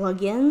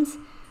plugins.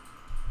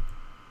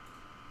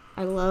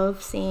 I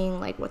love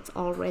seeing like what's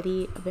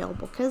already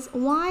available, because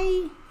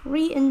why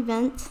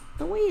reinvent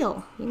the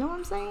wheel? You know what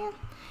I'm saying?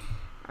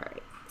 All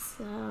right.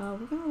 So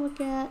we're going to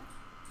look at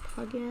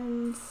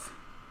plugins,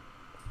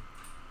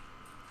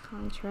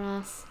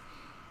 contrast,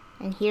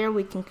 and here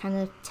we can kind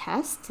of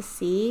test to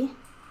see.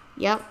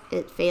 Yep,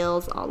 it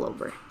fails all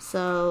over.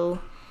 So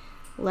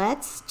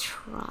let's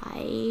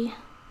try,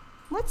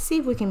 let's see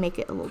if we can make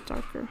it a little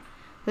darker.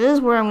 This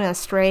is where I'm going to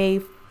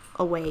stray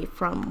away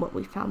from what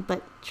we found,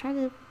 but try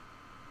to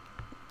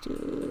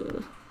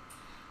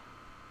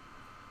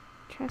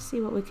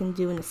see what we can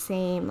do in the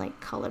same like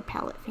color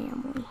palette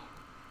family.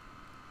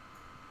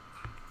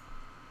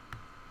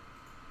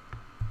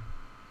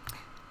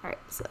 Alright,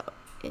 so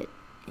it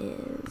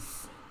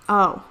is,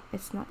 oh,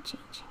 it's not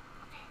changing.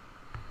 Okay,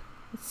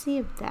 let's see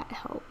if that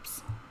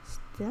helps.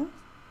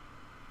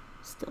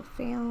 Still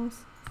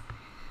fails.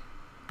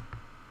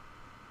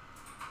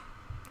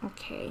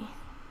 Okay.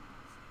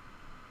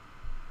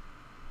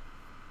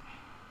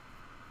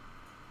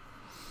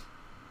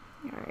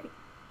 Alright.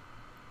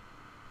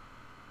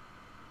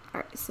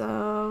 Alright,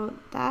 so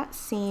that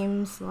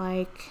seems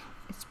like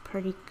it's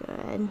pretty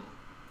good.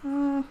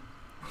 I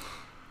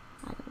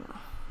don't know.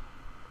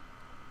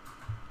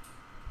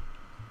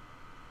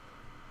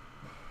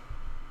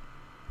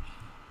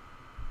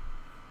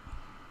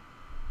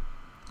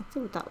 Let's see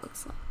what that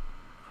looks like.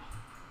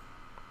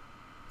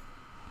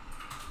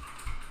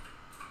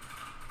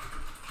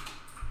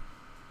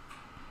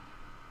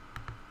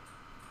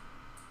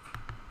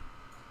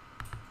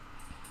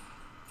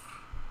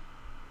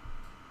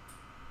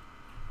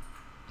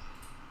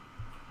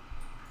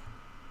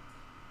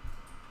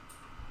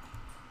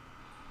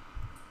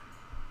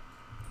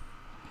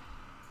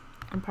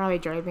 I'm probably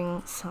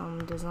driving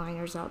some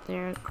designers out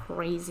there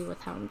crazy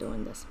with how I'm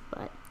doing this,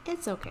 but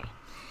it's okay.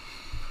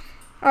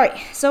 All right,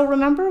 so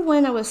remember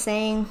when I was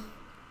saying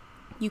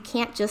you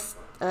can't just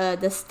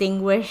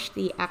distinguish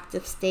the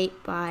active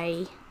state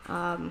by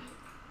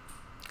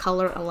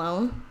color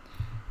alone?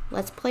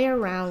 Let's play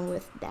around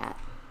with that.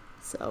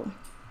 So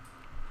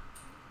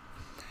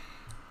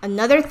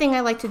another thing I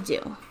like to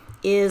do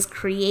is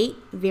create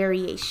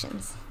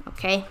variations,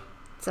 okay?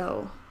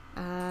 So,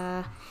 you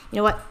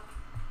know what?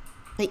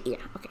 Yeah,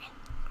 okay,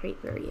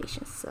 create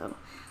variations. So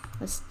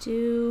let's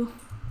do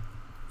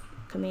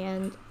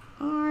Command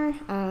R,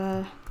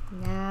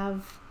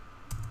 nav,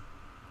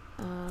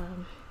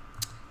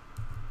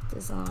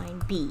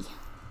 design B.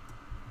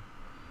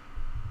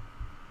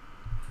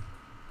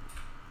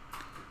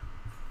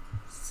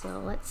 So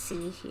let's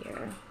see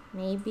here.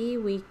 Maybe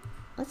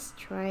let's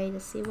try to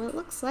see what it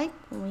looks like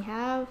when we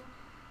have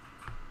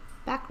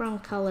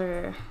background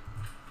color.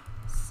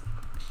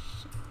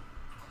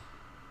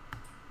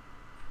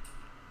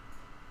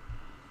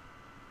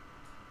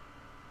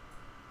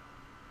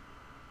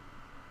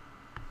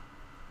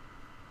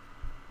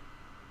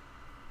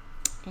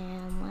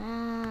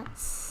 And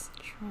let's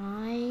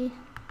try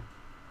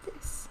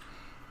this.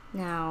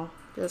 Now,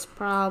 this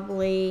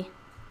probably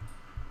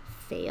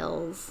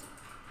fails.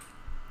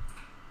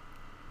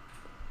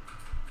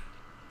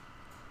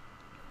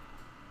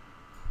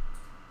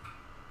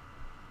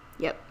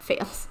 Yep,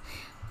 fails.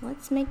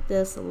 Let's make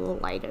this a little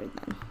lighter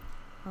then.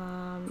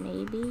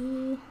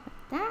 Maybe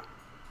like that.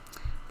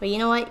 But you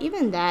know what?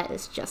 Even that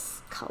is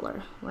just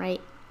color, right?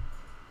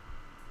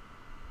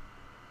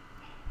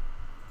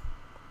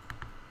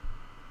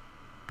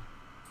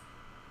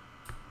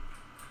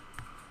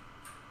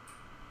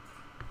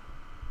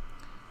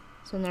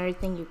 So another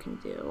thing you can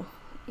do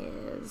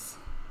is,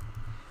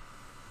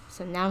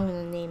 so now I'm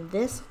going to name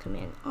this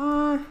Command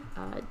R,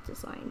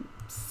 design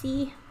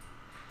C.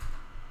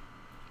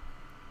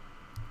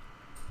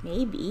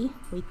 Maybe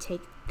we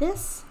take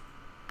this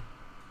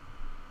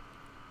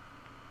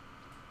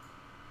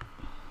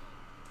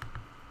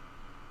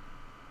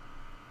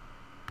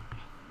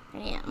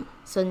bam.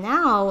 So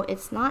now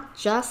it's not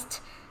just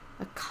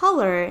a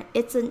color,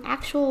 it's an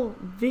actual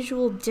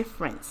visual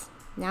difference.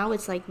 Now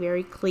it's like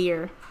very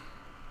clear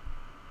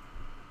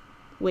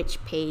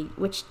which page,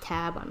 which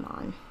tab I'm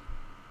on.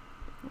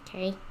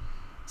 Okay,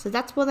 so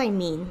that's what I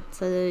mean.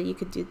 So you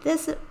could do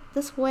this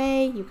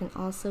way. You can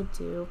also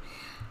do,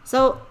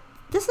 so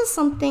this is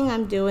something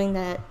I'm doing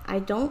that I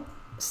don't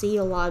see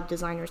a lot of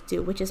designers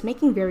do, which is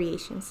making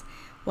variations.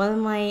 One of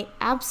my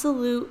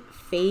absolute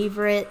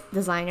favorite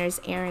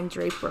designers, Aaron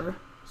Draper,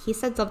 he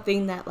said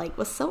something that like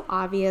was so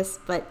obvious,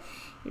 but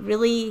it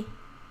really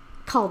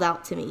called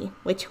out to me,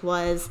 which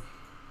was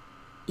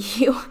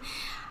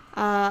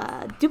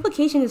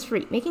duplication is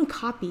free. Making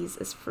copies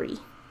is free.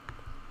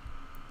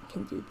 We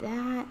can do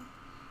that.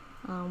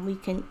 We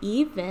can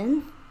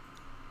even,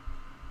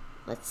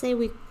 let's say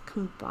we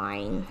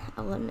combine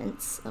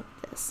elements of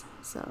this.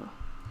 So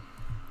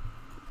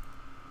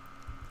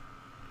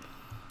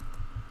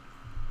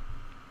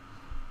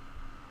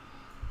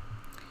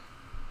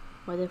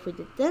what if we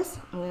did this?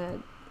 I'm going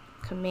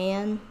to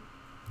command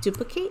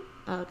duplicate,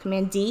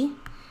 command D,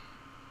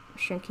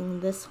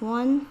 shrinking this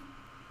one.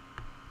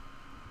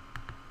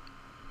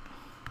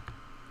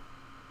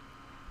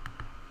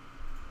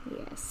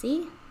 Yeah,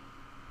 see?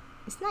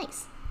 It's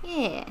nice.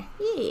 Yeah.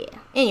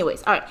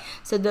 Anyways, all right.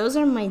 So those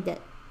are my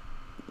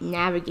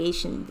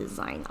navigation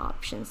design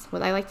options.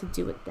 What I like to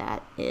do with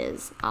that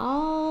is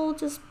I'll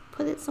just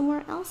put it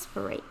somewhere else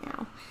for right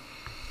now.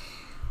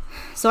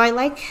 So I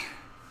like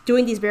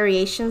doing these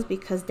variations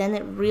because then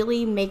it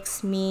really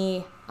makes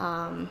me,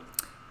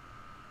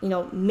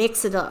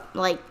 mix it up.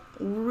 Like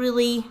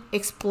really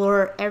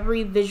explore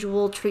every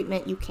visual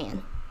treatment you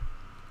can.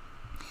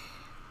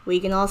 We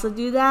can also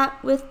do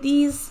that with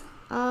these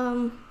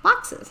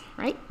boxes,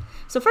 right?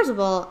 So first of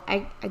all,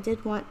 I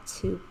did want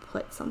to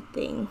put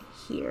something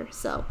here.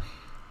 So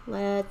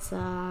let's,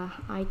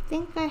 I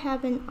think I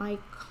have an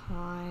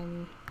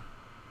icon.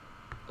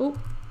 Oh,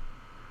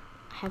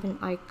 I have an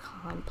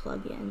icon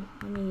plugin.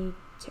 Let me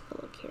take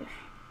a look here.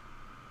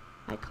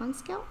 Icon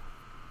Scout.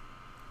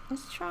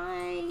 Let's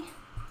try.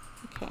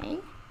 Okay.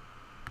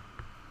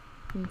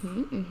 Oh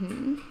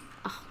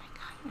my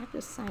God, I have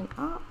to sign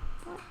up.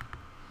 What?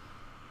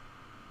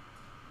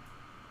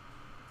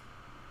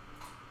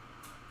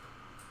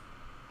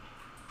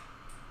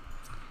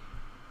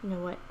 You know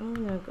what? I'm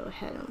gonna go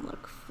ahead and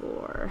look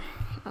for.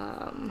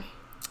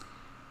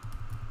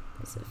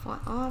 Is it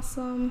Font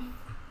Awesome?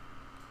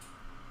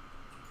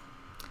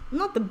 I'm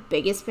not the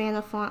biggest fan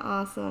of Font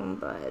Awesome,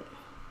 but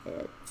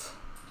it's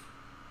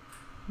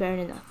better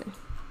than nothing.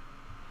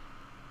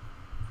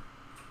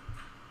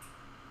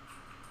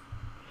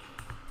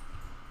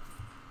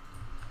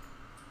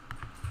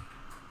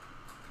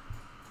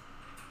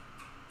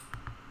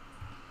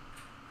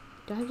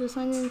 Do I have to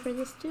sign in for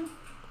this too?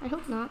 I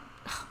hope not.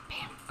 Oh,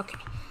 bam. Okay.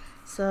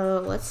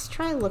 So let's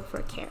try look for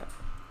a carrot.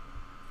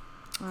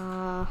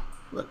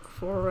 Look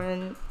for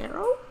an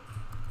arrow.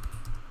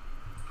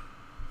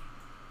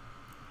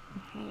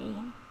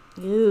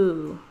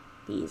 Ooh,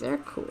 these are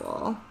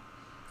cool.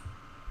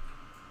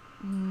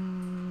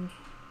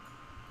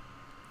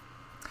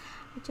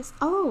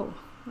 Oh,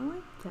 I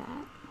like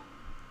that.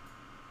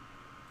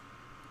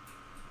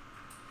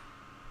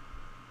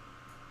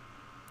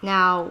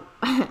 Now,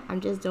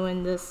 I'm just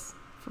doing this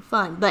for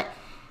fun, but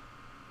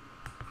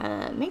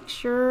make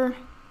sure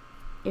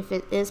if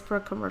it is for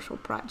a commercial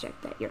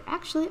project that you're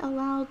actually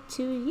allowed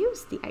to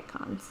use the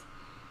icons.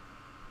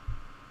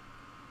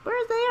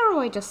 Where's the arrow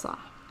I just saw?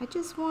 I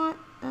just want,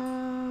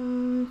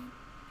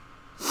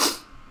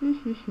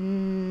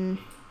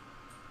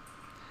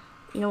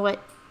 you know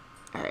what?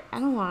 Alright, I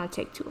don't want to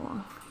take too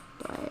long,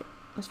 but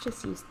let's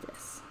just use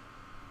this.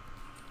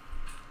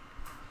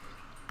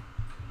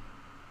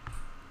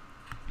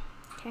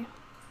 Okay.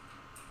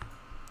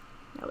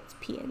 No, it's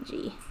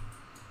PNG.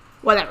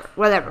 Whatever.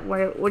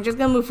 We're just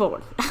gonna move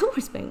forward. We're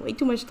spending way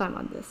too much time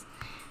on this.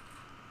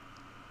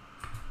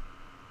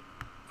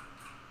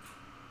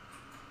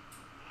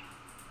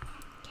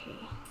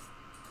 Okay.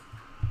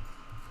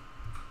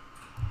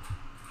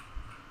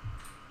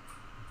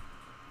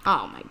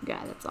 Oh my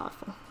god, that's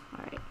awful.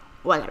 Alright.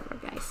 Whatever,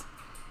 guys.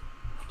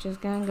 We're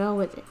just gonna go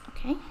with it,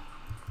 okay?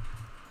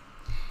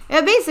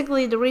 And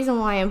basically, the reason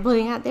why I'm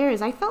putting out there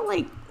is I felt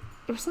like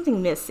there was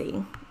something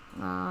missing.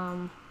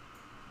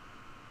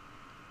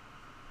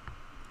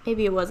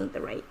 Maybe it wasn't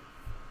the right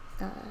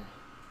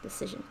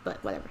decision,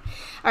 but whatever.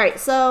 Alright,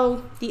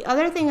 so the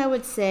other thing I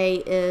would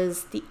say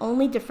is the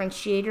only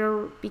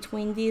differentiator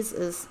between these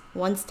is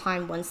one's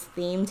timed, one's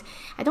themed.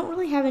 I don't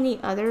really have any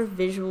other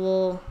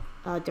visual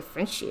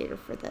differentiator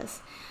for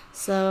this.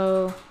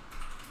 So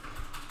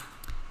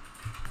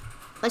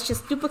let's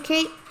just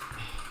duplicate.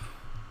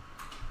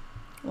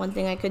 One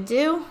thing I could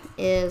do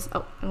is,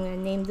 I'm going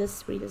to name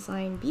this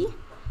Redesign B.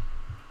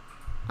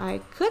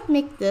 I could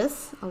make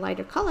this a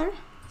lighter color.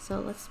 So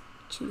let's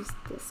choose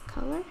this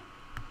color.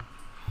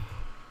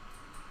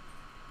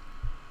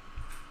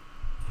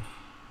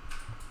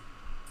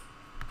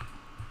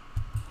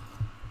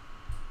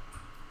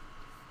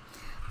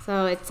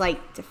 So it's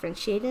like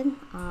differentiated.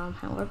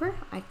 However,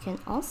 I can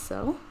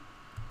also,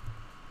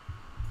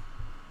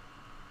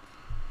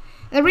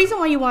 and the reason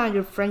why you want to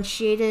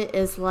differentiate it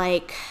is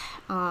like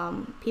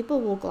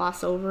people will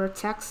gloss over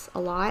text a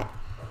lot.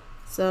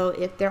 So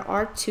if there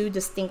are two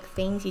distinct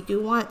things, you do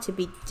want it to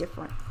be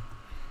different.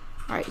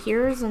 Alright,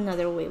 here's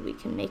another way we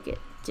can make it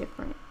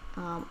different.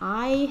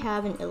 I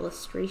have an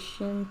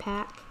illustration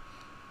pack.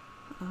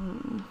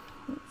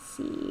 Let's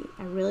see.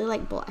 I really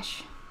like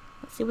blush.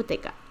 Let's see what they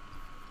got.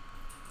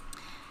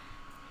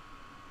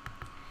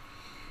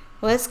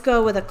 Let's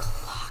go with a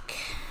clock.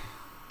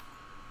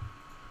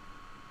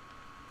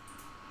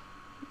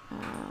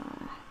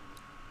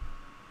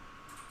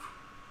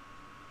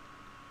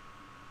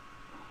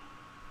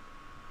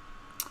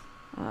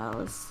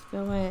 Let's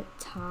go with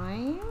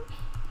time.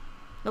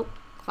 Nope,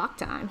 clock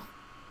time.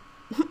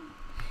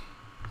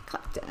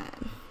 Clock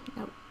time.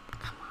 Nope,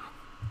 come on.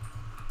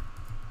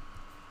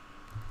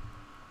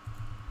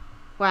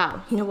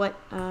 Wow, you know what?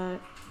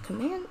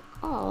 Command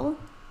all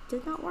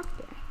did not work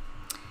there.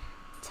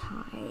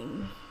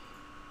 Time.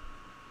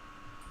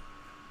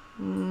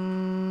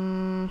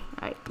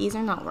 Alright, these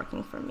are not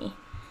working for me.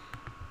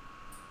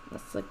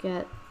 Let's look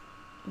at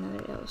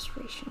another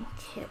illustration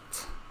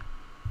kit.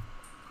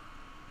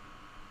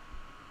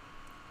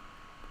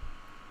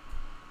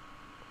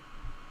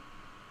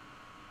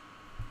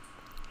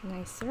 Can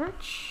I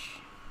search?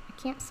 I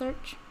can't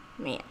search.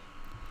 Man.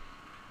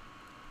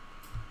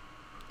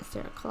 Is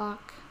there a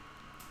clock?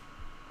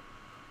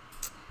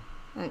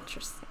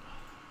 Interesting.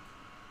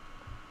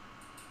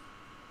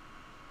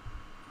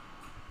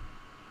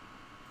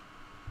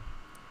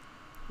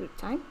 Group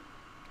time?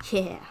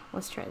 Yeah,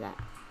 let's try that.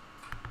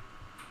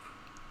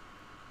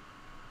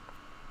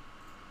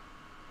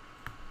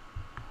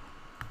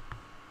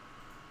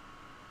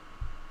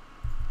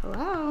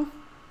 Hello?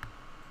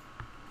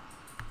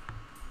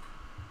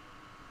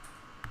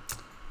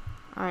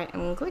 Alright,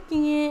 I'm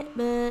clicking it,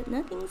 but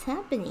nothing's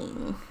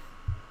happening.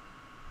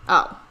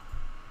 Oh.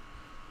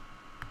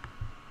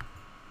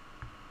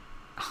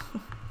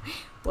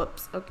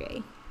 Whoops,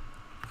 okay.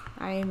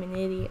 I am an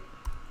idiot.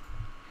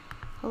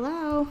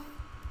 Hello?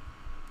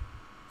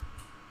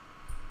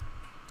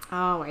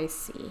 Oh, I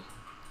see.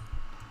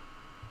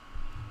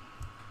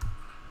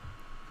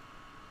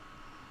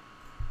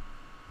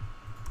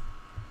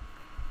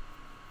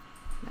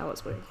 That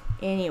was weird.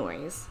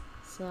 Anyways,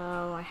 so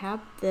I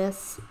have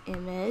this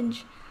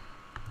image.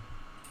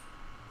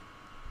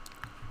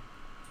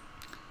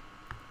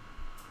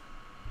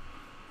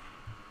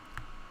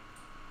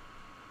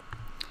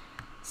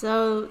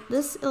 So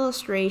this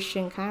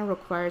illustration kind of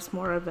requires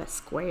more of a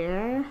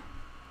square.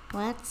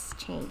 Let's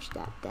change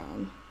that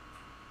then.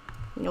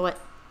 You know what?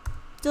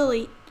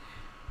 Delete.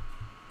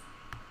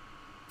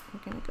 We're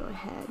gonna go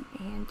ahead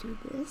and do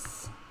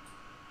this.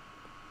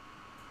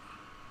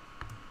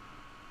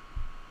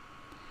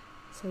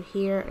 So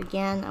here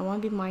again, I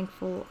want to be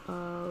mindful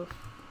of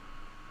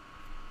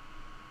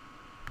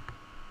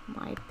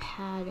my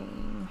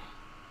padding.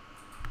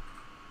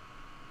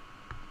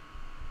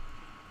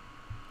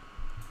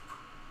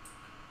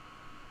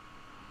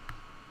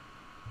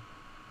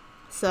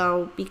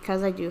 So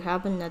because I do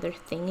have another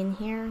thing in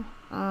here,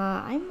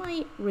 I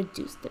might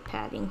reduce the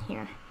padding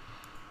here.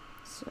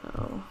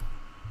 So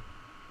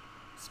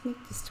let's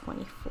make this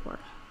 24.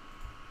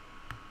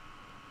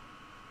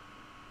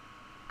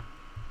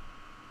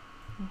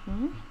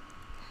 Then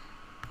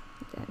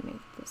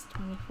make this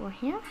 24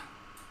 here.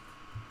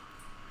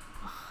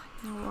 Oh,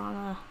 now we're on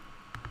a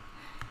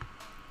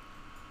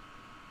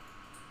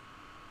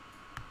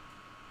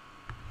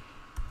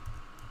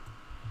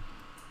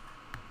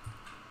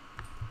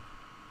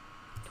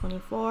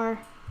 24,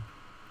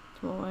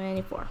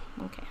 24.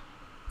 Okay.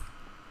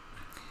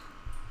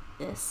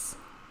 This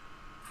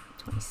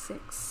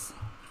 26.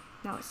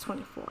 Now it's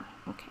 24.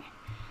 Okay.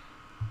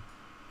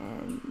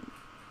 And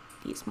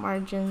these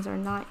margins are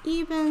not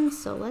even,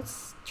 so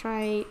let's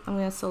try. I'm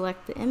going to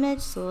select the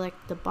image,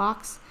 select the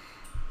box,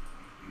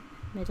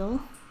 middle.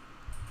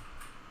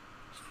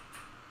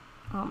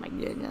 Oh my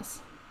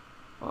goodness.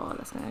 Oh,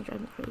 that's going to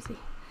drive me crazy.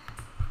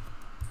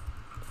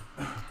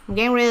 I'm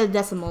getting rid of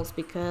decimals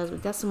because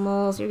with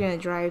decimals, you're going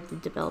to drive the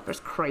developers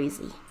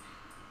crazy.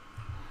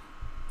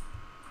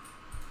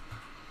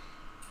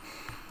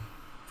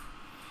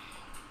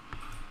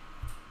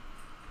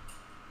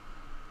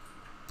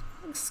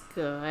 Looks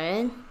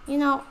good. You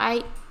know,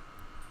 I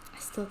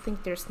still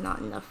think there's not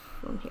enough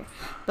room here.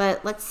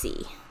 But let's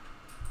see.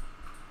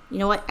 You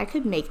know what? I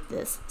could make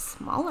this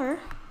smaller.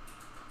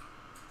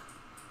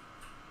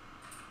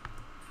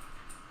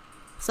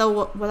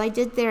 So what I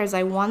did there is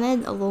I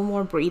wanted a little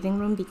more breathing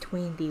room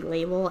between the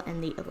label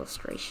and the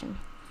illustration.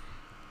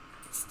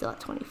 It's still at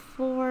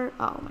 24.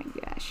 Oh my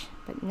gosh.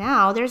 But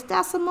now there's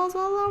decimals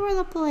all over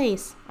the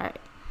place. Alright.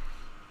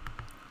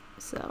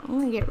 So I'm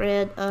going to get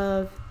rid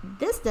of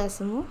this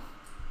decimal.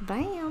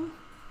 Bam.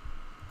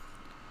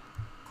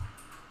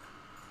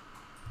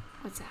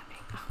 What's happening?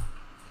 Oh.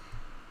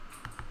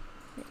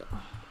 Middle.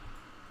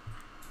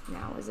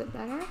 Now is it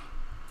better?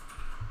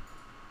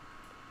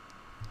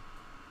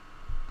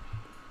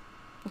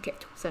 Okay,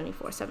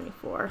 74,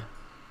 74.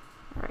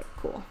 Alright,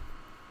 cool.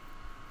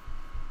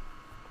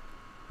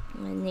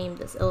 I'm going to name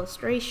this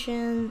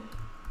illustration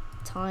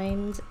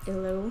times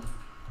illo.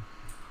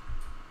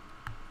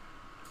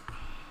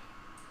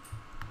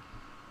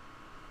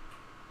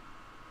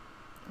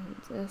 And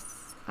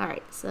this.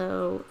 Alright,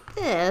 so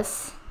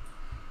this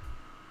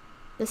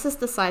is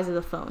the size of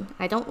the phone.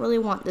 I don't really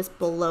want this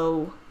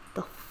below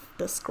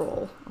the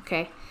scroll,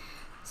 okay?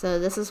 So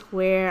this is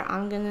where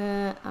I'm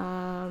gonna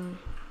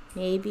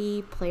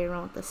maybe play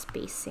around with the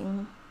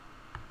spacing.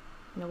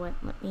 You know what?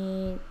 Let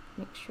me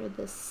make sure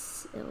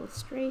this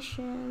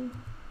illustration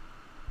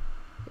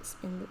is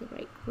in the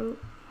right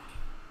group.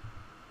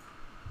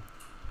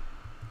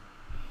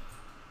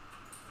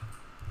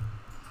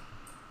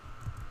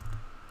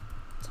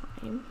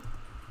 Time.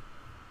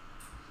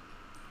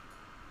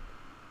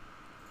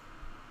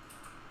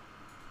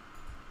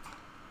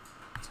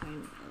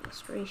 Time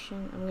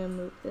illustration. I'm gonna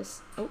move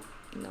this. Oh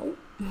no,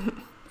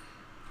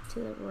 to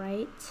the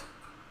right.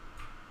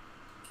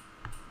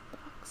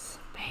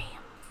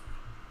 Bam.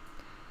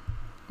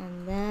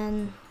 And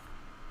then,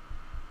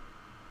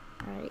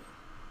 alright,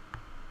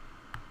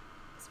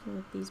 let's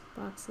move these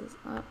boxes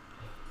up.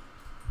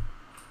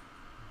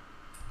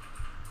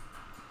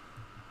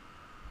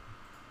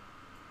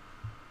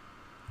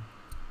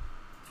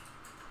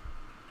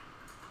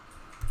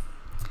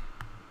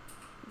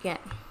 Again,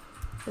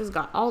 this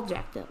got all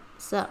jacked up,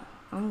 so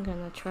I'm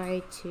gonna try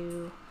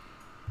to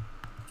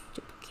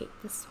duplicate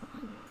this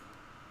one.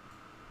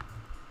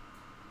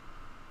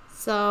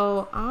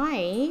 So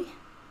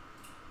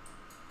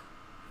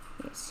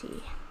let's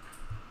see,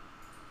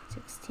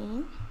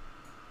 16,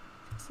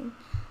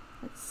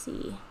 let's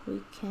see,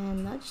 we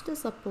can nudge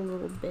this up a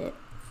little bit,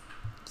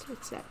 so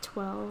it's at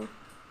 12,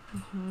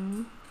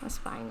 that's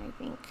fine, I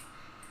think.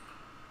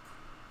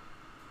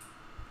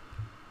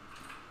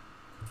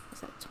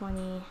 It's at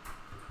 20,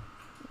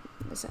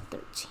 it's at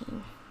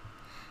 13.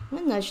 I'm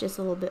gonna nudge this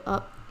a little bit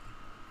up.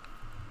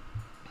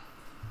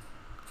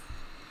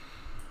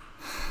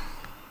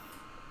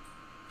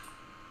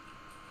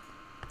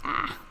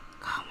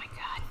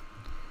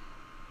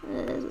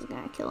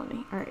 Killing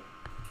me. All right,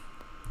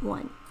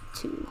 1,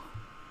 2,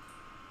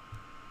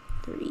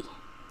 3,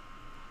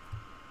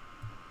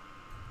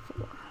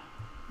 4.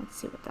 Let's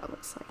see what that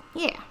looks like.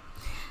 Yeah.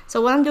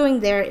 So what I'm doing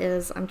there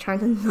is I'm trying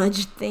to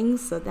nudge things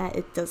so that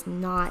it does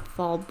not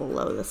fall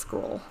below the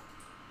scroll.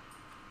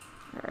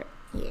 All right.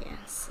 Yeah.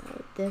 So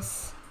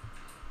this,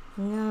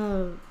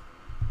 I'm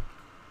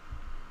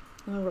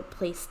gonna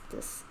replace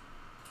this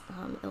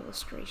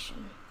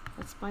illustration.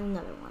 Let's find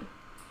another one.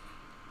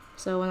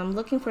 So when I'm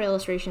looking for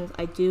illustrations,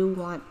 I do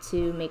want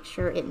to make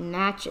sure it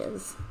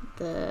matches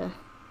the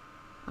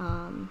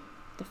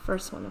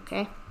first one,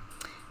 okay?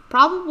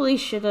 Probably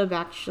should have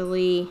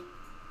actually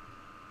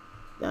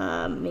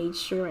made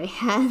sure I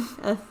had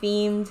a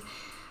themed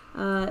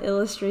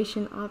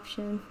illustration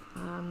option.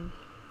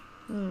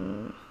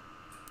 Theme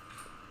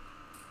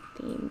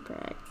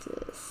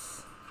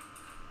practice.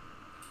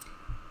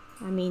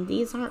 I mean,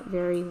 these aren't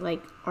very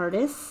like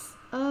artist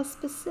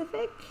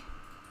specific.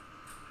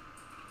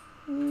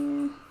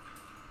 Yeah.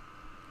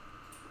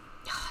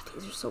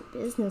 these are so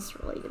business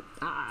related.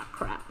 Ah,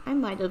 crap. I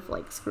might have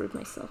like screwed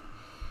myself.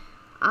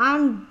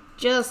 I'm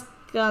just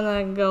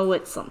gonna go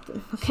with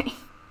something. Okay.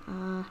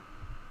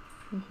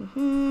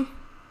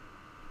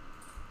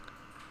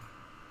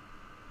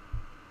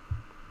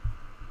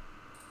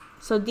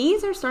 So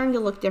these are starting to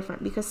look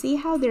different because see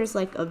how there's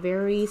like a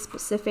very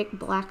specific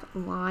black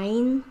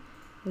line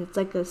and it's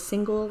like a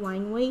single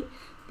line weight.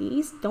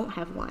 These don't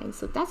have lines,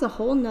 so that's a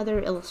whole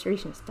nother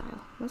illustration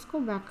style. Let's go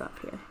back up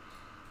here.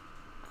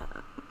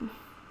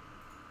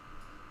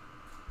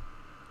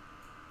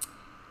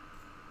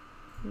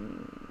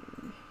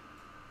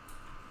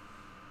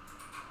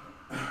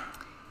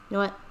 You know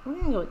what? We're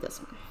gonna go with this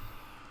one.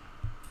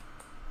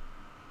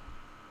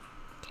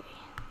 Okay,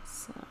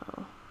 so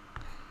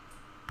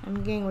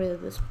I'm getting rid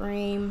of this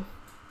frame.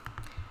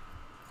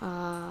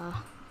 I'm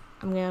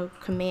gonna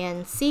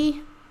Command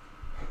C.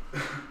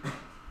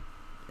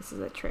 This is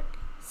a trick.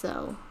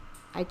 So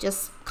I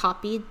just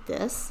copied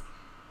this.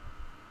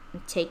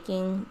 I'm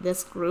taking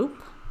this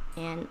group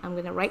and I'm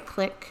gonna right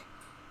click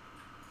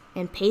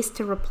and paste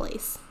to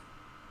replace.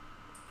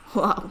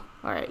 Wow.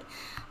 All right.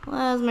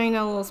 Let's make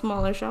that a little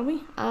smaller, shall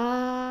we?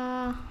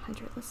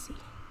 100. Let's see.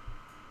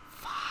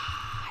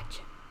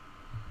 Fudge.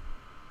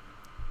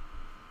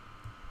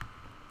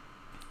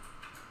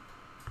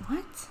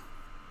 What?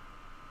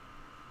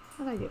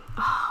 What did I do?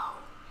 Oh.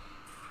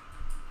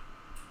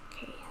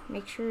 Okay.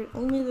 Make sure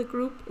only the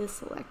group is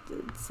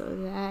selected so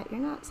that you're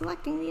not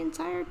selecting the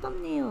entire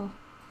thumbnail.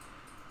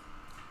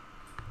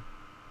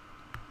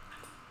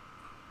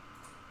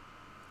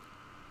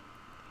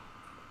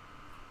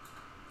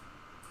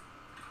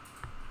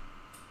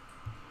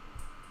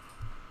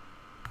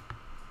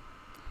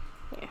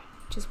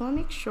 Just want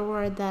to make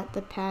sure that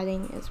the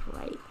padding is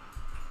right.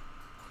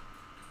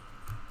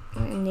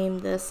 I'm going to name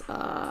this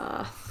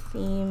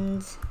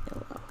themed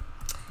yellow.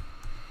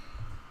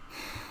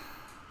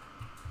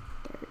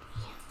 30.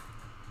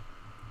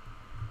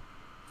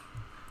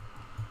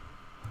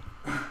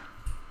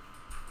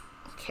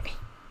 Okay.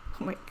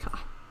 Oh my god.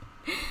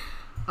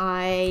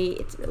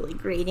 It's really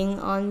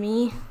grating on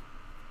me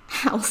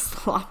how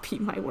sloppy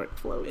my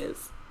workflow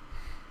is.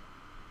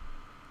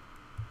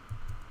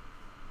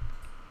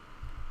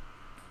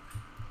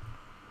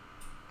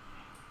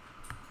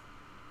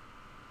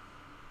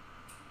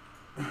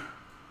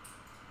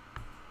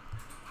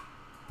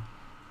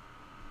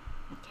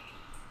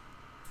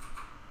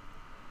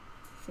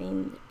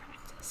 Theme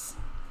practice.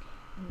 Okay,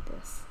 and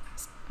this.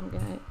 I'm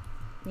gonna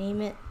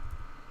name it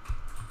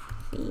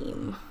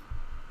theme.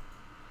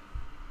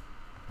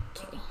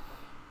 Okay.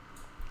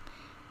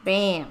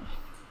 Bam.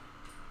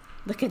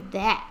 Look at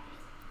that.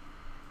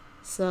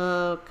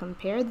 So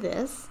compare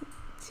this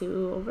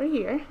to over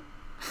here.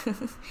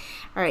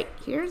 Alright,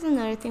 here's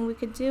another thing we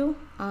could do.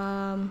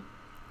 I'm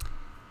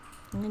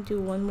gonna do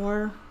one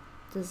more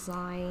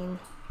design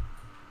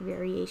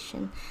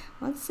variation.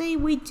 Let's say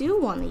we do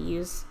want to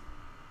use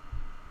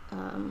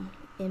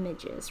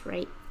images,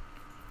 right?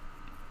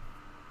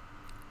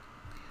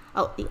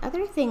 Oh, the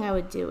other thing I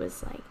would do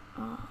is like,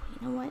 oh,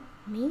 you know what?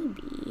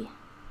 Maybe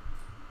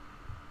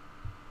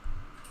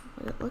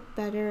would it look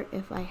better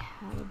if I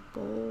had a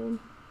bold?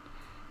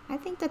 I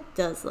think that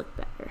does look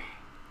better.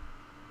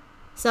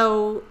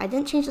 So I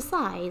didn't change the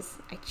size,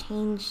 I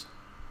changed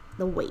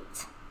the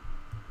weight.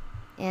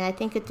 And I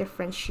think it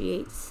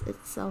differentiates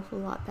itself a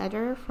lot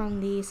better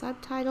from the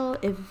subtitle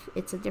if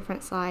it's a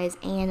different size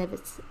and if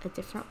it's a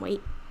different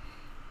weight.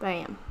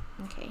 Bam.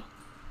 Okay.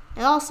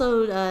 It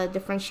also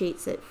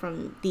differentiates it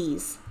from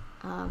these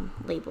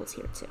labels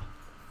here too.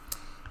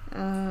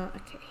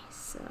 Okay,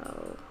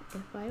 so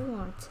if I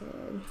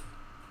wanted,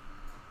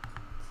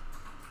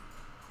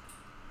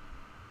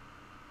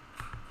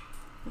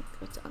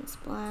 go to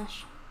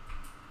Unsplash.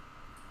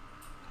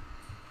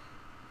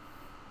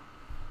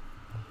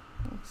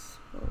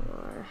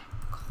 Explore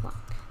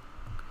clock.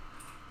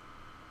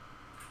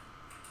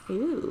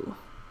 Ooh.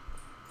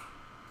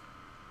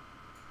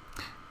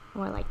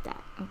 Oh, I like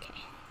that. Okay.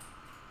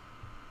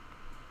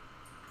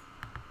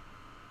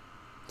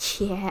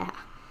 Yeah.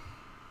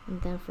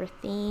 And then for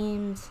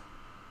themes.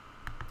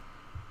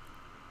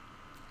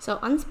 So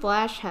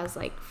Unsplash has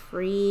like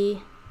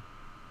free,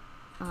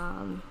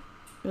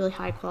 really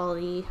high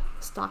quality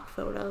stock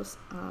photos.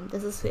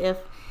 This is if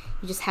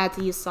you just had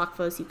to use stock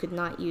photos, you could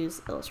not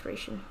use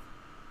illustration.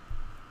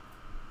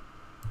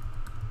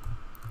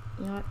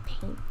 You know what?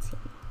 Painting.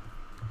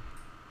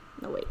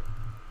 No, wait.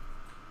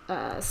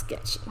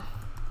 Sketching.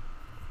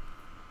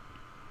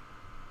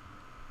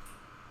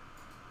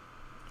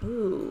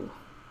 Ooh.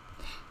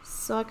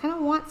 So I kind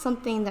of want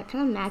something that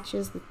kind of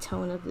matches the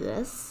tone of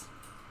this.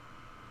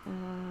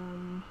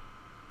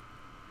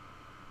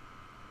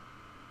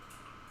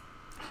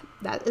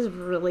 That is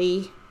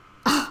really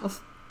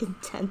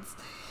intense.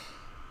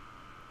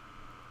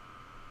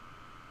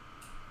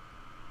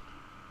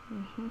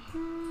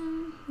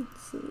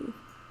 Let's see.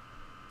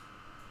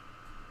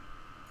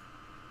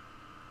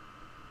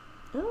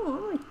 Oh,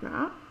 I like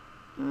that.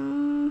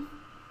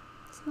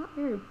 It's not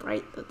very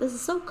bright, but this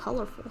is so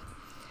colorful.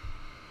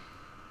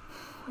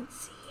 Let's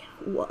see.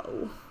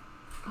 Whoa.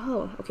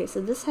 Oh, okay,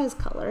 so this has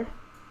color.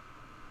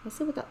 Let's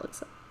see what that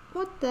looks like.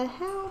 What the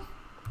hell?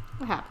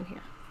 What happened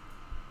here?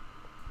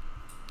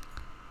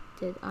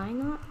 Did I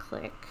not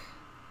click?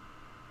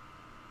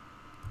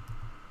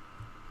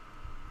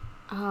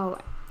 Oh,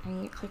 I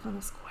need to click on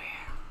the square.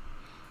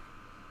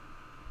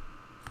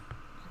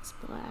 And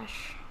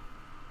splash.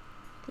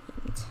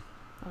 Themed.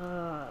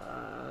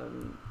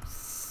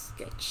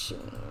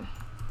 Sketching.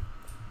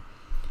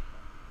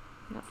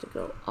 I have to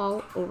go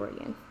all over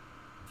again.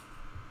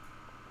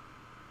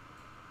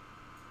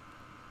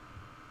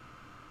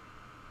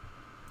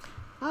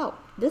 Oh,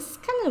 this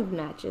kind of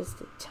matches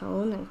the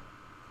tone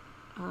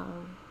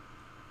and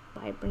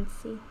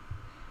vibrancy.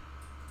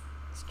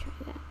 Let's try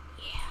that.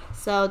 Yeah.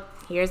 So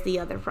here's the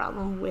other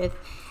problem with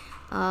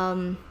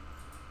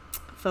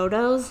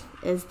photos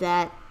is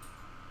that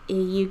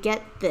you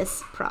get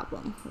this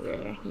problem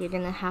where you're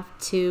gonna have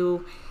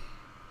to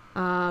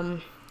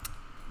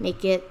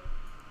make it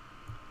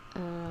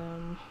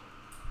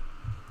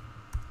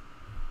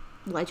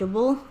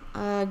legible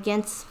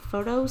against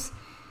photos.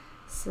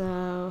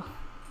 So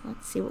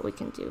let's see what we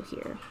can do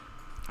here.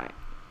 All right,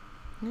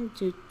 I'm gonna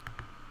do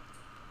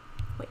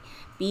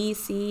B,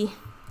 C.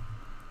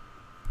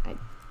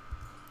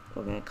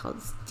 We're gonna call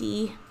this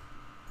D.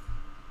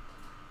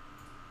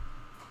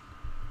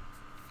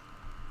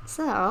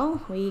 So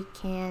we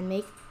can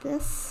make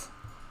this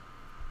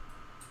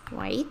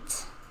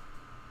white.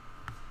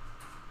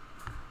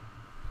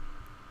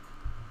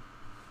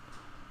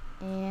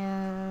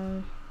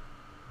 And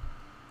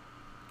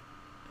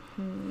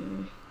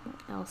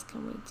what else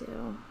can we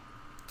do?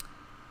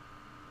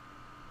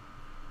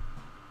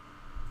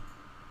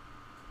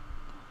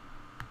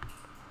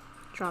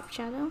 Drop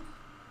shadow.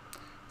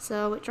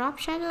 So with drop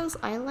shadows,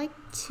 I like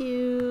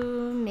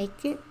to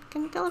make it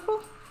kind of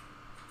colorful.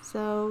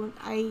 So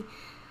I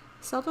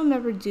seldom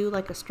ever do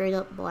like a straight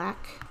up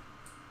black.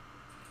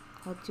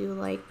 I'll do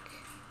like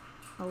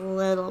a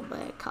little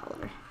bit of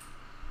color.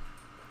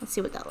 Let's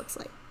see what that looks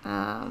like.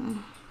 I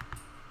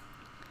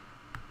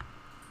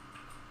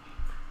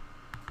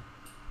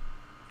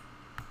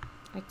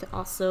like to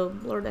also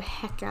blur the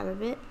heck out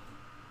of it.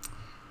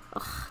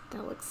 Ugh,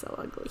 that looks so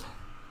ugly.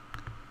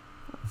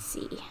 Let's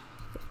see,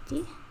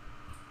 50.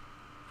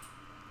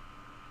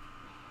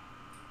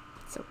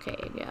 It's okay,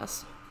 I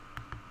guess.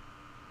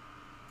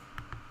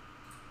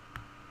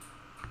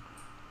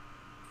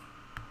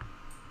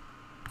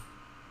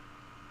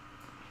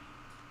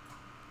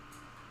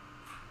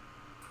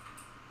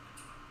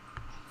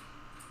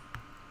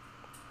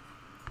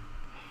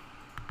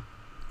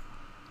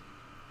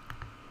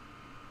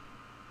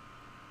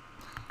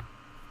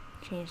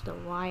 Change the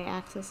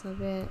y-axis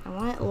of it. I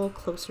want it a little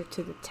closer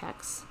to the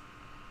text.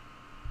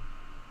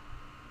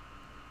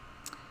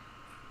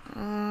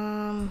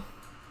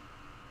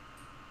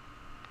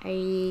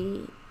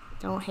 I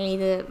don't hate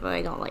it, but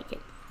I don't like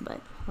it.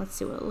 But let's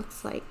see what it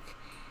looks like.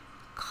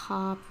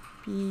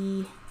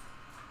 Copy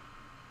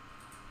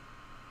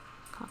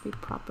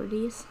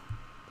properties.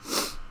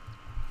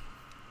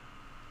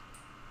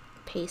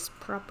 Paste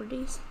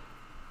properties.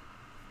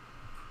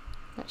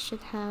 That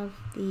should have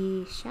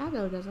the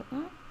shadow, does it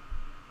not?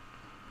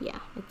 Yeah,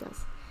 it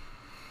does.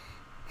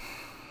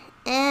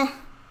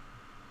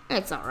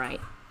 It's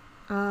alright.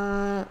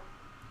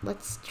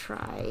 Let's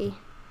try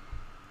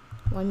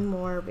one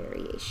more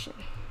variation.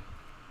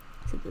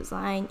 So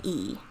design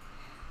E.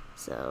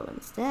 So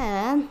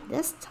instead,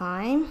 this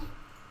time,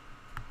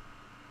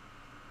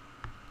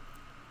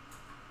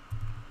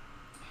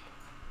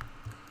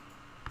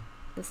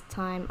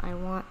 I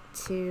want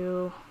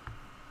to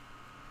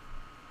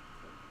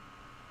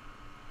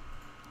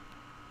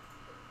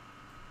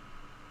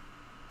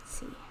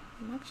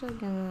I'm actually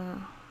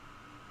gonna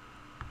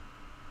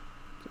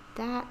do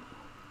that.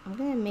 I'm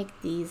gonna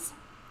make these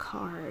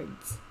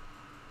cards.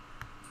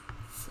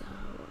 So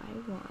I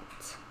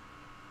want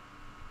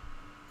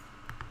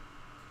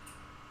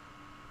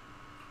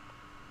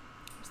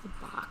where's the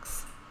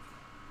box?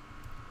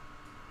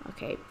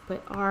 Okay,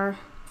 put R.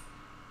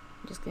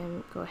 I'm just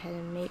gonna go ahead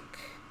and make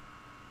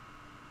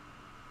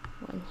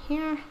one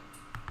here.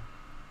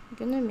 I'm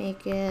gonna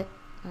make it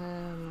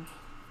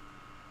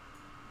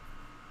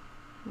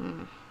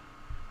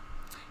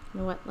you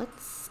know what,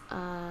 let's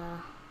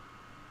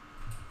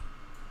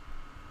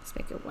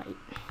make it white,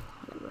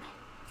 whatever.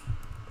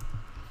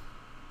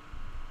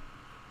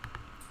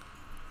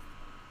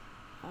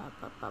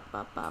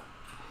 Up.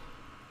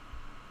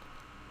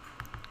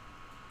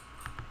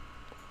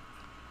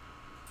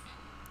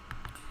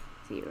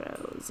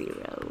 0,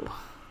 0,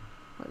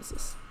 what is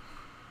this,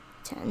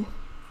 10,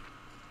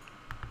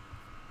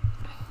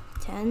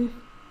 10,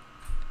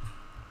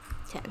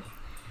 10.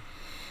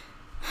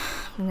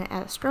 I'm gonna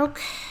add a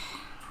stroke.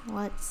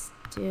 Let's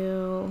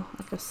do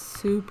like a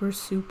super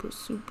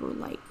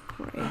light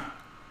gray.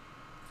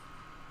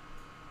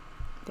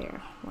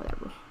 There,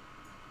 whatever.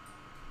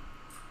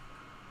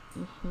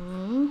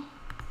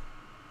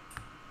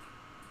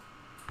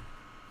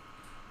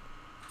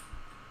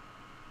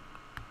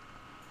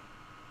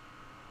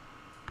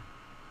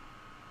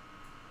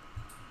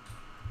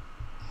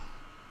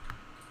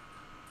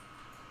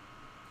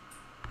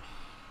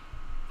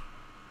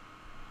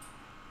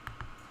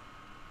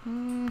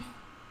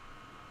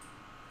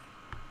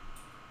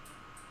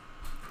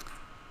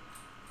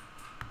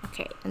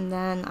 Okay, and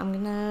then I'm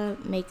gonna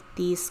make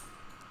these,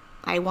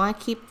 I want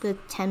to keep the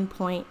 10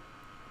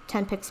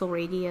 pixel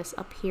radius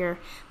up here,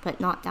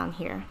 but not down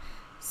here.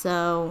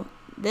 So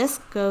this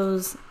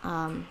goes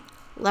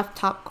left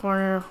top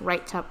corner,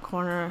 right top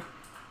corner,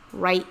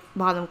 right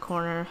bottom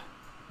corner,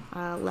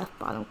 left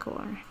bottom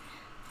corner.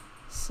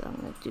 So I'm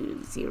gonna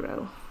do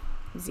 0,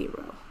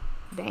 0,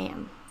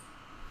 bam.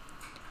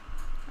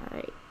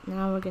 Alright,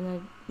 now we're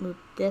gonna move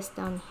this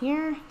down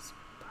here. It's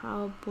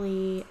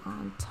probably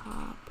on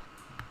top.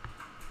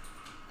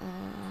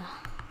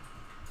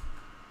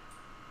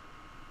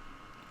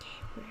 Okay,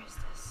 where is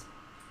this?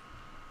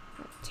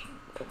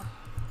 Rectangle.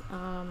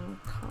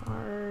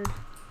 Card,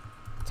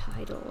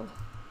 title,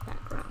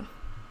 background.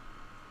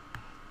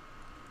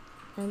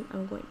 And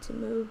I'm going to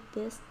move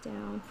this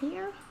down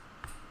here.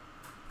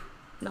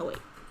 No, wait.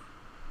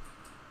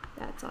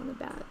 That's on the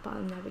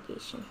bottom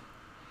navigation.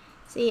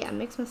 See, I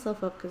mixed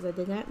myself up because I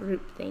did not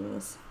group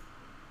things.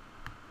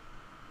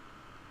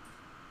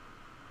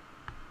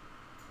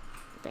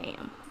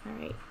 Bam.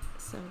 Alright,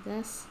 so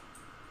this.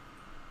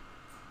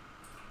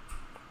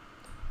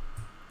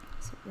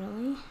 Is it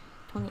really?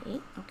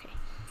 28? Okay.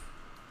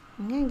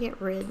 I'm going to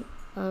get rid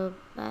of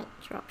that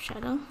drop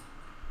shadow.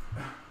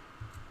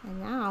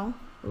 And now,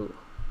 ooh,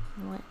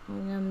 you know what?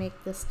 I'm going to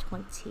make this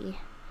 20.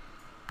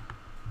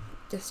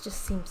 This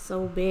just seems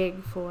so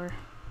big for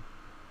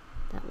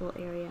that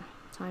little area.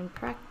 Time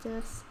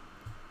practice.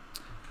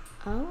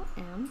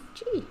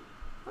 OMG.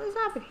 What is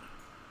happening?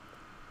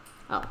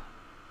 Oh.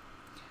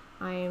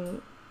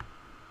 I'm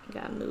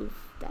gonna move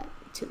that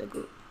to the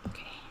group.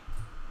 Okay.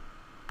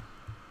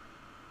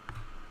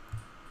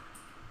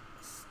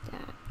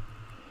 Stat.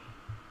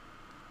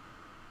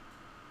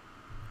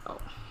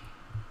 Oh.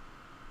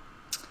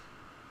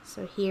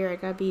 So here I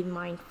gotta be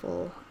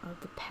mindful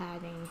of the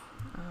padding.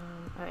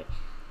 Alright.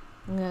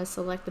 I'm gonna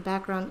select the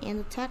background and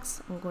the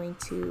text. I'm going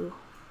to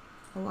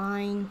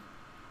align.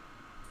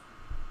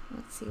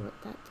 Let's see what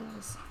that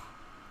does.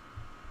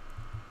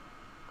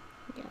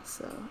 Yeah,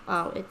 so,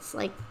 oh, it's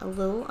like a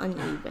little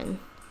uneven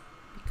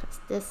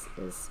because this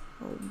is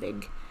a little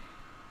big.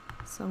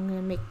 So I'm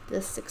gonna make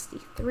this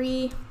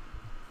 63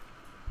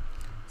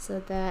 so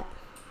that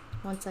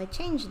once I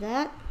change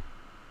that,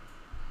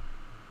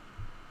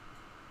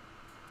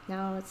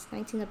 now it's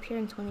 19 up here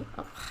and 20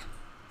 up.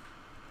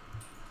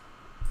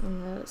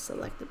 I'm gonna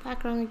select the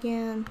background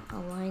again,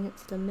 align it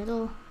to the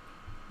middle.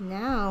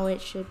 Now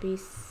it should be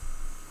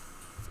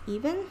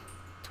even,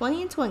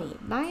 20 and 20,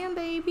 bam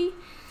baby.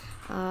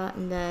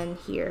 And then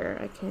here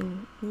I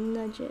can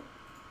nudge it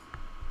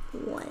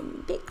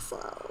 1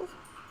 pixel.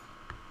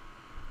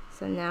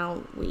 So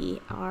now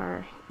we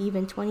are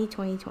even 20,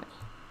 20, 20.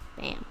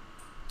 Bam.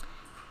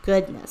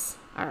 Goodness.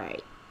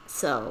 Alright,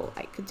 so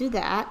I could do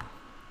that.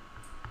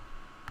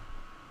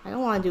 I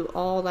don't want to do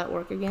all that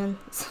work again,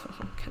 so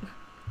I'm gonna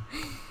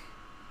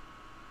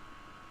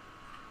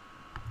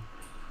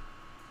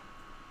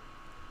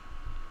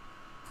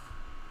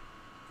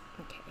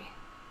okay.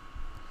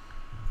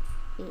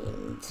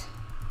 And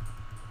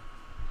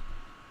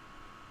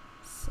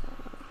so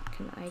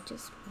can I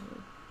just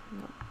move?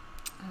 No.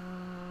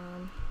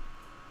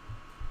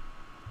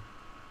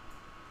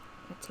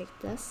 I take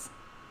this,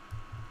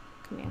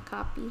 command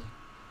copy,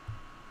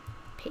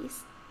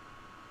 paste.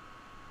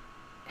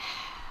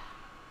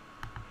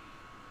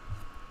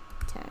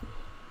 10.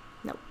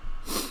 Nope.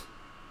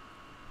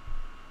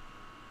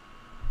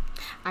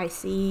 I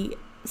see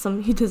some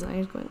of you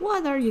designers going,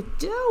 what are you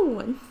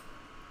doing?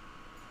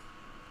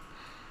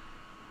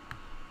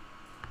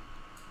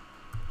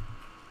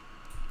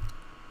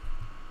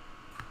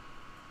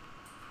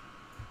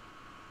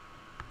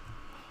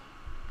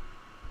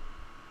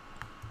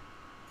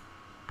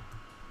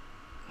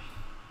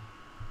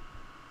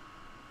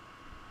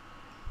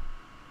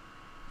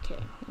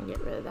 Okay, I'll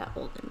get rid of that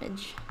old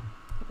image.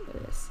 Get rid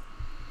of this.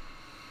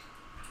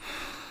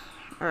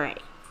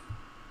 Alright.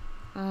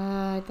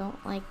 I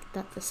don't like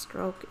that the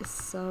stroke is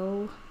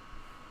so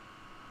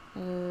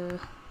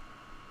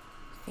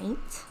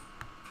faint.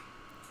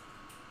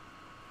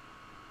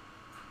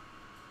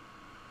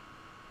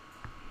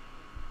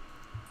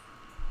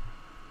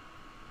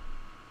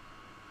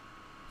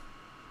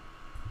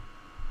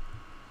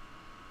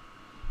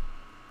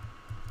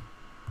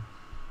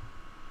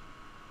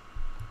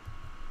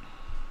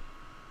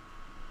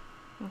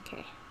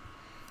 Okay.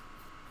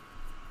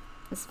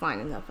 It's fine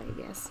enough,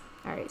 I guess.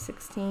 Alright,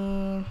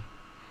 16,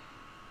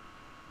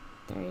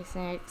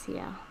 36,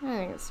 yeah, I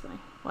think it's fine,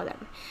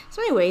 whatever.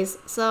 So anyways,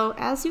 so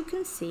as you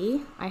can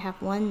see, I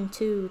have 1,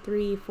 2,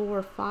 3,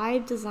 4,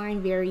 5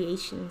 design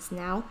variations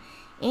now,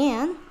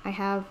 and I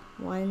have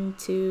 1,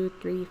 2,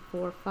 3,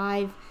 4,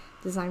 5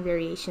 design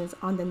variations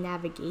on the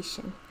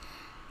navigation.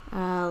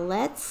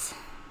 Let's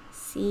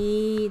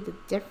see the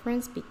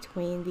difference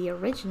between the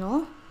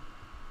original.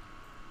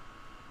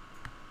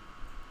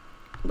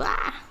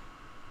 Blah!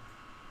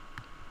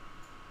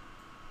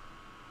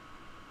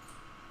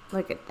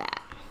 Look at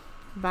that.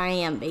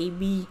 Bam,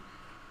 baby.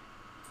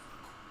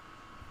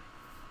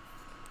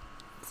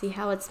 See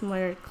how it's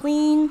more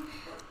clean?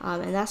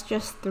 And that's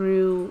just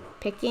through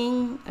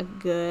picking a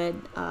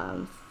good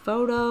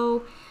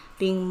photo,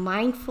 being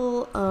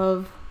mindful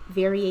of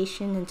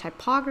variation in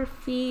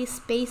typography,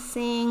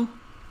 spacing.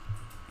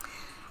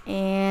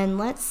 And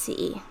let's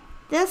see,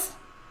 this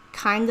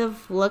kind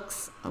of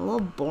looks a little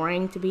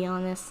boring, to be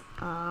honest.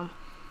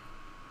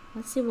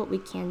 Let's see what we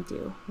can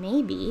do.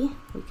 Maybe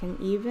we can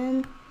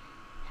even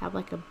have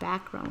like a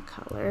background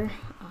color.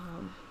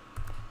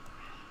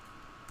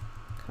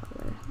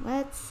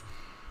 Let's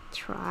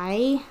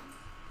try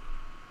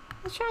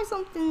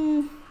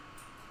something.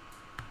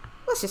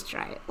 Let's just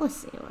try it. Let's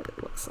see what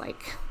it looks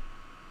like.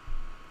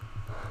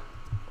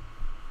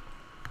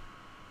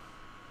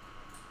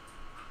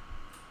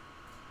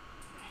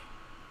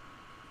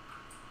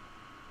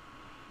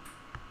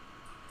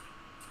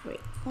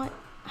 Wait, what?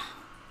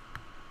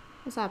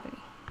 What's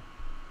happening?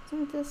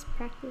 Isn't this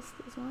practice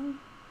design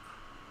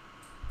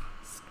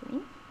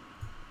screen?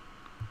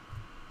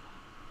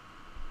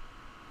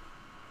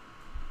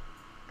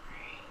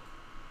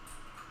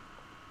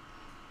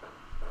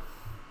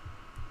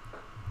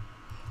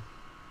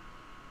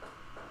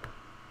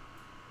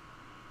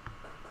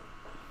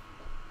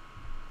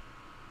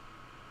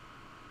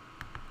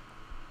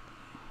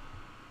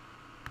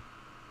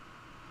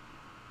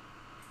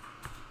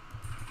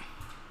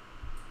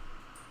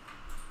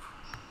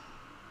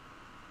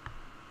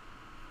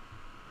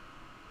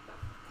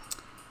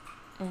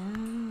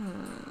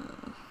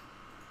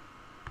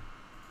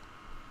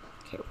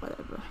 Okay,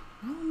 whatever.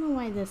 I don't know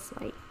why this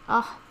light.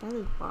 Oh, that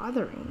is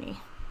bothering me.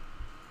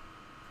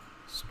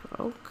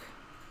 Stroke.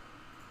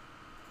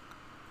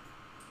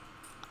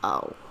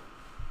 Oh.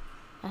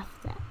 F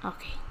that.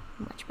 Okay,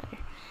 much better.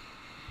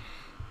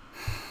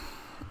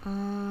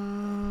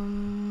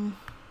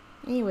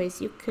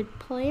 Anyways, you could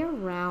play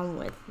around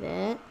with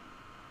it.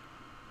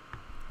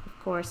 Of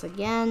course,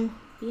 again,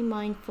 be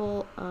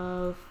mindful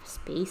of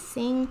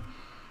spacing.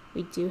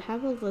 We do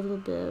have a little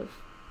bit of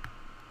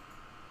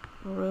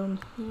room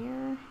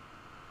here.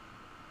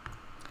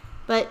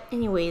 But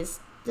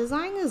anyways,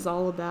 design is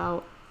all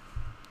about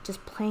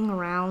just playing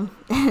around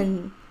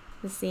and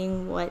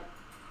seeing what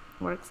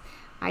works.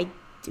 I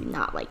do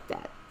not like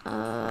that.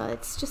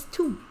 It's just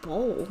too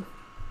bold.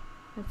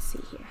 Let's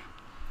see here.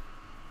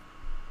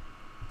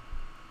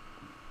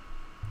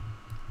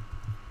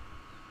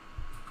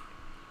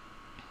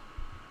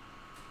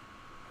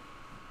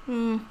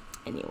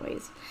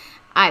 Anyways,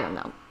 I don't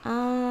know.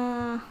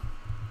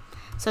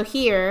 So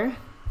here,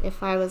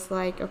 if I was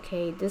like,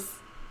 okay, this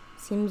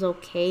seems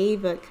okay,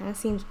 but kind of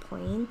seems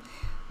plain,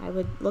 I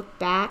would look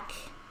back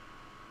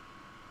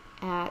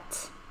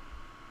at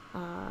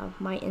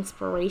my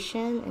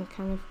inspiration and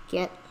kind of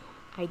get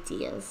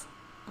ideas.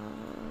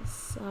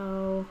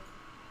 So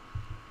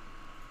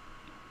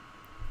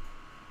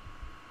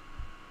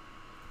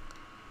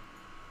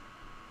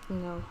you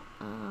know,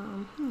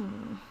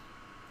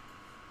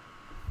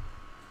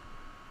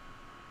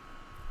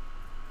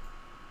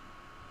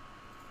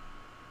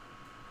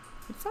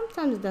 it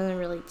sometimes doesn't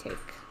really take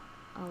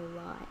a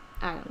lot.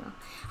 I don't know.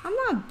 I'm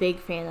not a big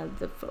fan of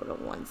the photo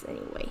ones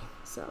anyway,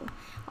 so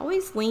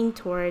always lean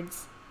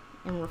towards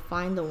and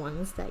refine the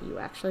ones that you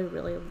actually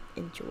really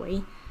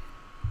enjoy.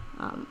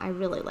 I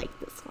really like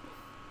this one.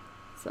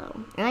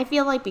 So, and I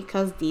feel like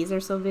because these are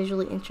so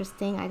visually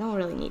interesting, I don't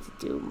really need to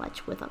do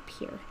much with up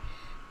here,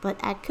 but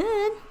I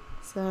could.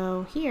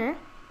 So here,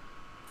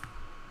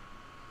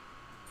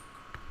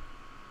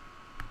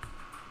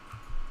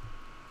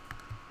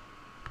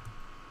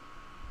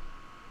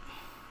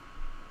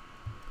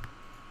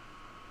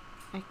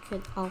 I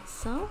could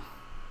also,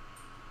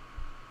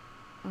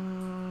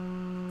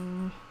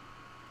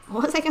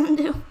 what was I gonna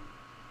do?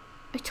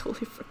 I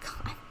totally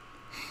forgot.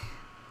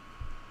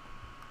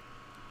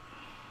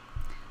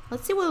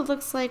 Let's see what it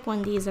looks like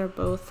when these are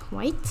both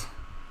white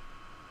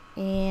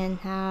and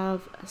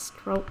have a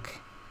stroke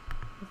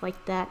of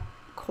like that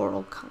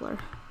coral color.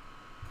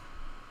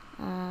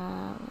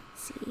 Let's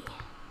see.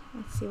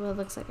 Let's see what it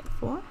looks like at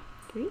 4,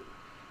 3.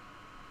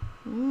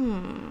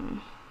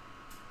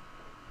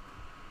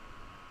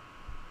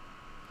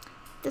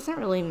 Doesn't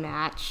really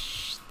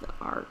match the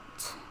art.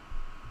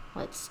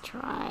 Let's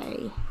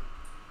try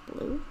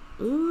blue.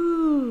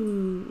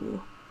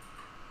 Ooh,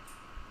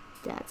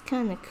 that's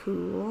kind of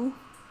cool.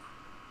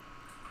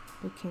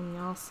 We can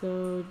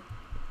also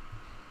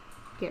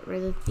get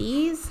rid of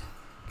these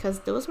because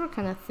those were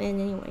kind of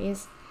thin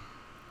anyways.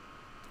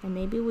 And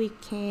maybe we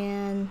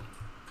can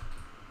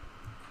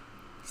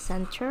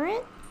center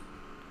it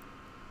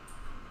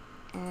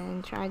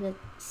and try to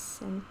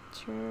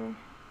center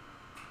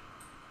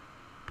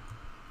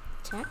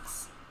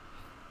text.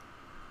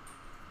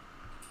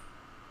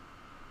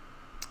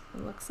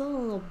 It looks a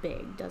little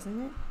big,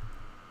 doesn't it?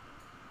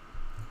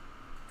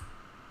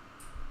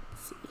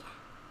 Let's see.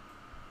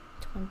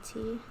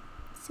 20.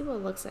 Let's see what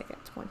it looks like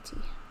at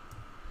 20.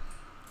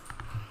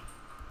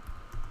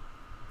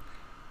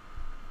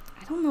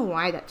 I don't know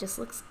why that just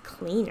looks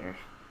cleaner.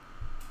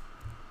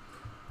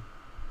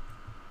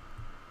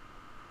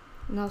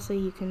 And also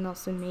you can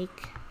also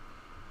make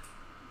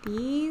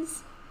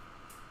these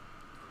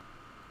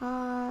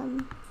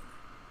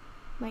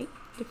like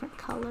different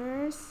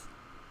colors.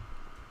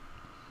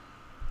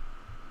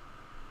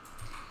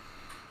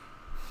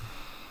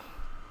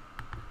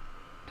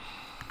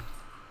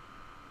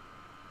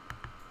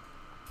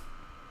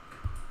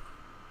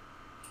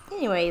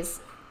 Anyways,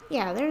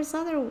 yeah, there's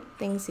other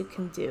things you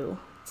can do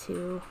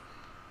to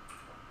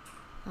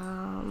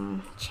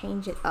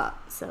change it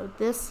up. So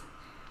this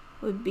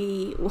would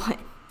be what?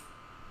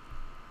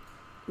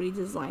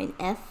 Redesign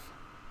F.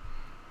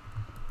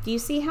 Do you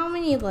see how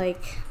many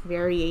like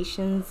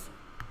variations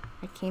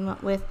I came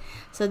up with?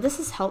 So this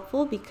is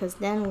helpful because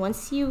then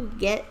once you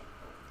get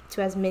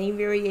to as many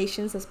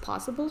variations as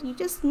possible, you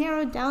just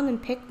narrow down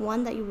and pick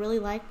one that you really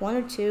like, one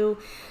or two,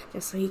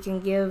 just so you can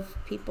give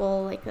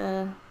people like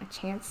a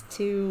chance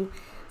to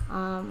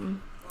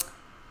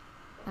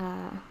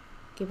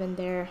given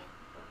their,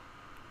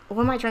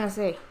 what am I trying to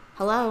say?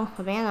 Hello,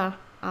 Havana.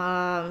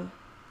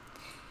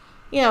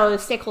 You know, the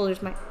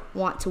stakeholders might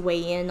want to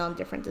weigh in on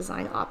different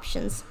design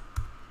options.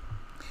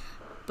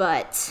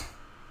 But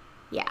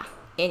yeah,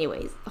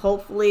 anyways,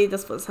 hopefully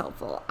this was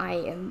helpful. I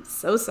am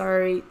so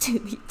sorry to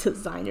the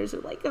designers who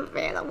are like,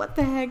 Havana, what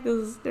the heck?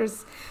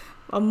 There's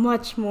a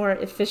much more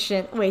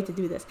efficient way to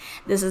do this.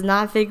 This is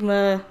not a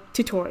Figma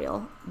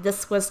tutorial.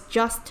 This was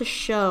just to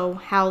show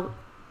how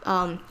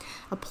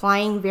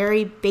applying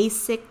very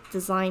basic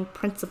design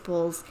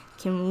principles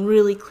can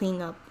really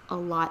clean up a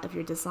lot of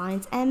your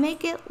designs and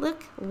make it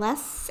look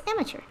less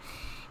amateur.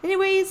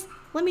 Anyways,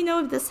 let me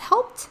know if this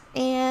helped,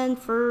 and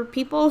for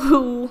people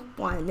who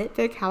want to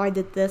nitpick how I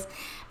did this,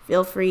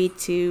 feel free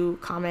to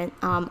comment.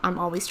 I'm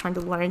always trying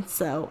to learn,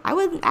 so I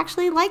would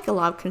actually like a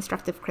lot of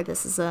constructive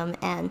criticism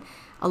and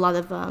a lot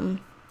of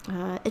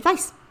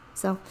advice.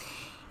 So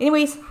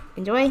anyways,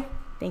 enjoy.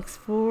 Thanks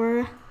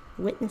for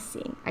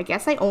witnessing. I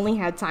guess I only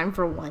had time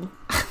for one,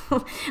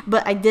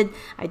 but I did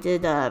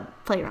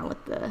play around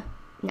with the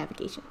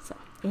navigation. So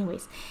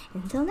anyways,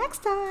 until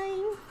next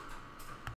time.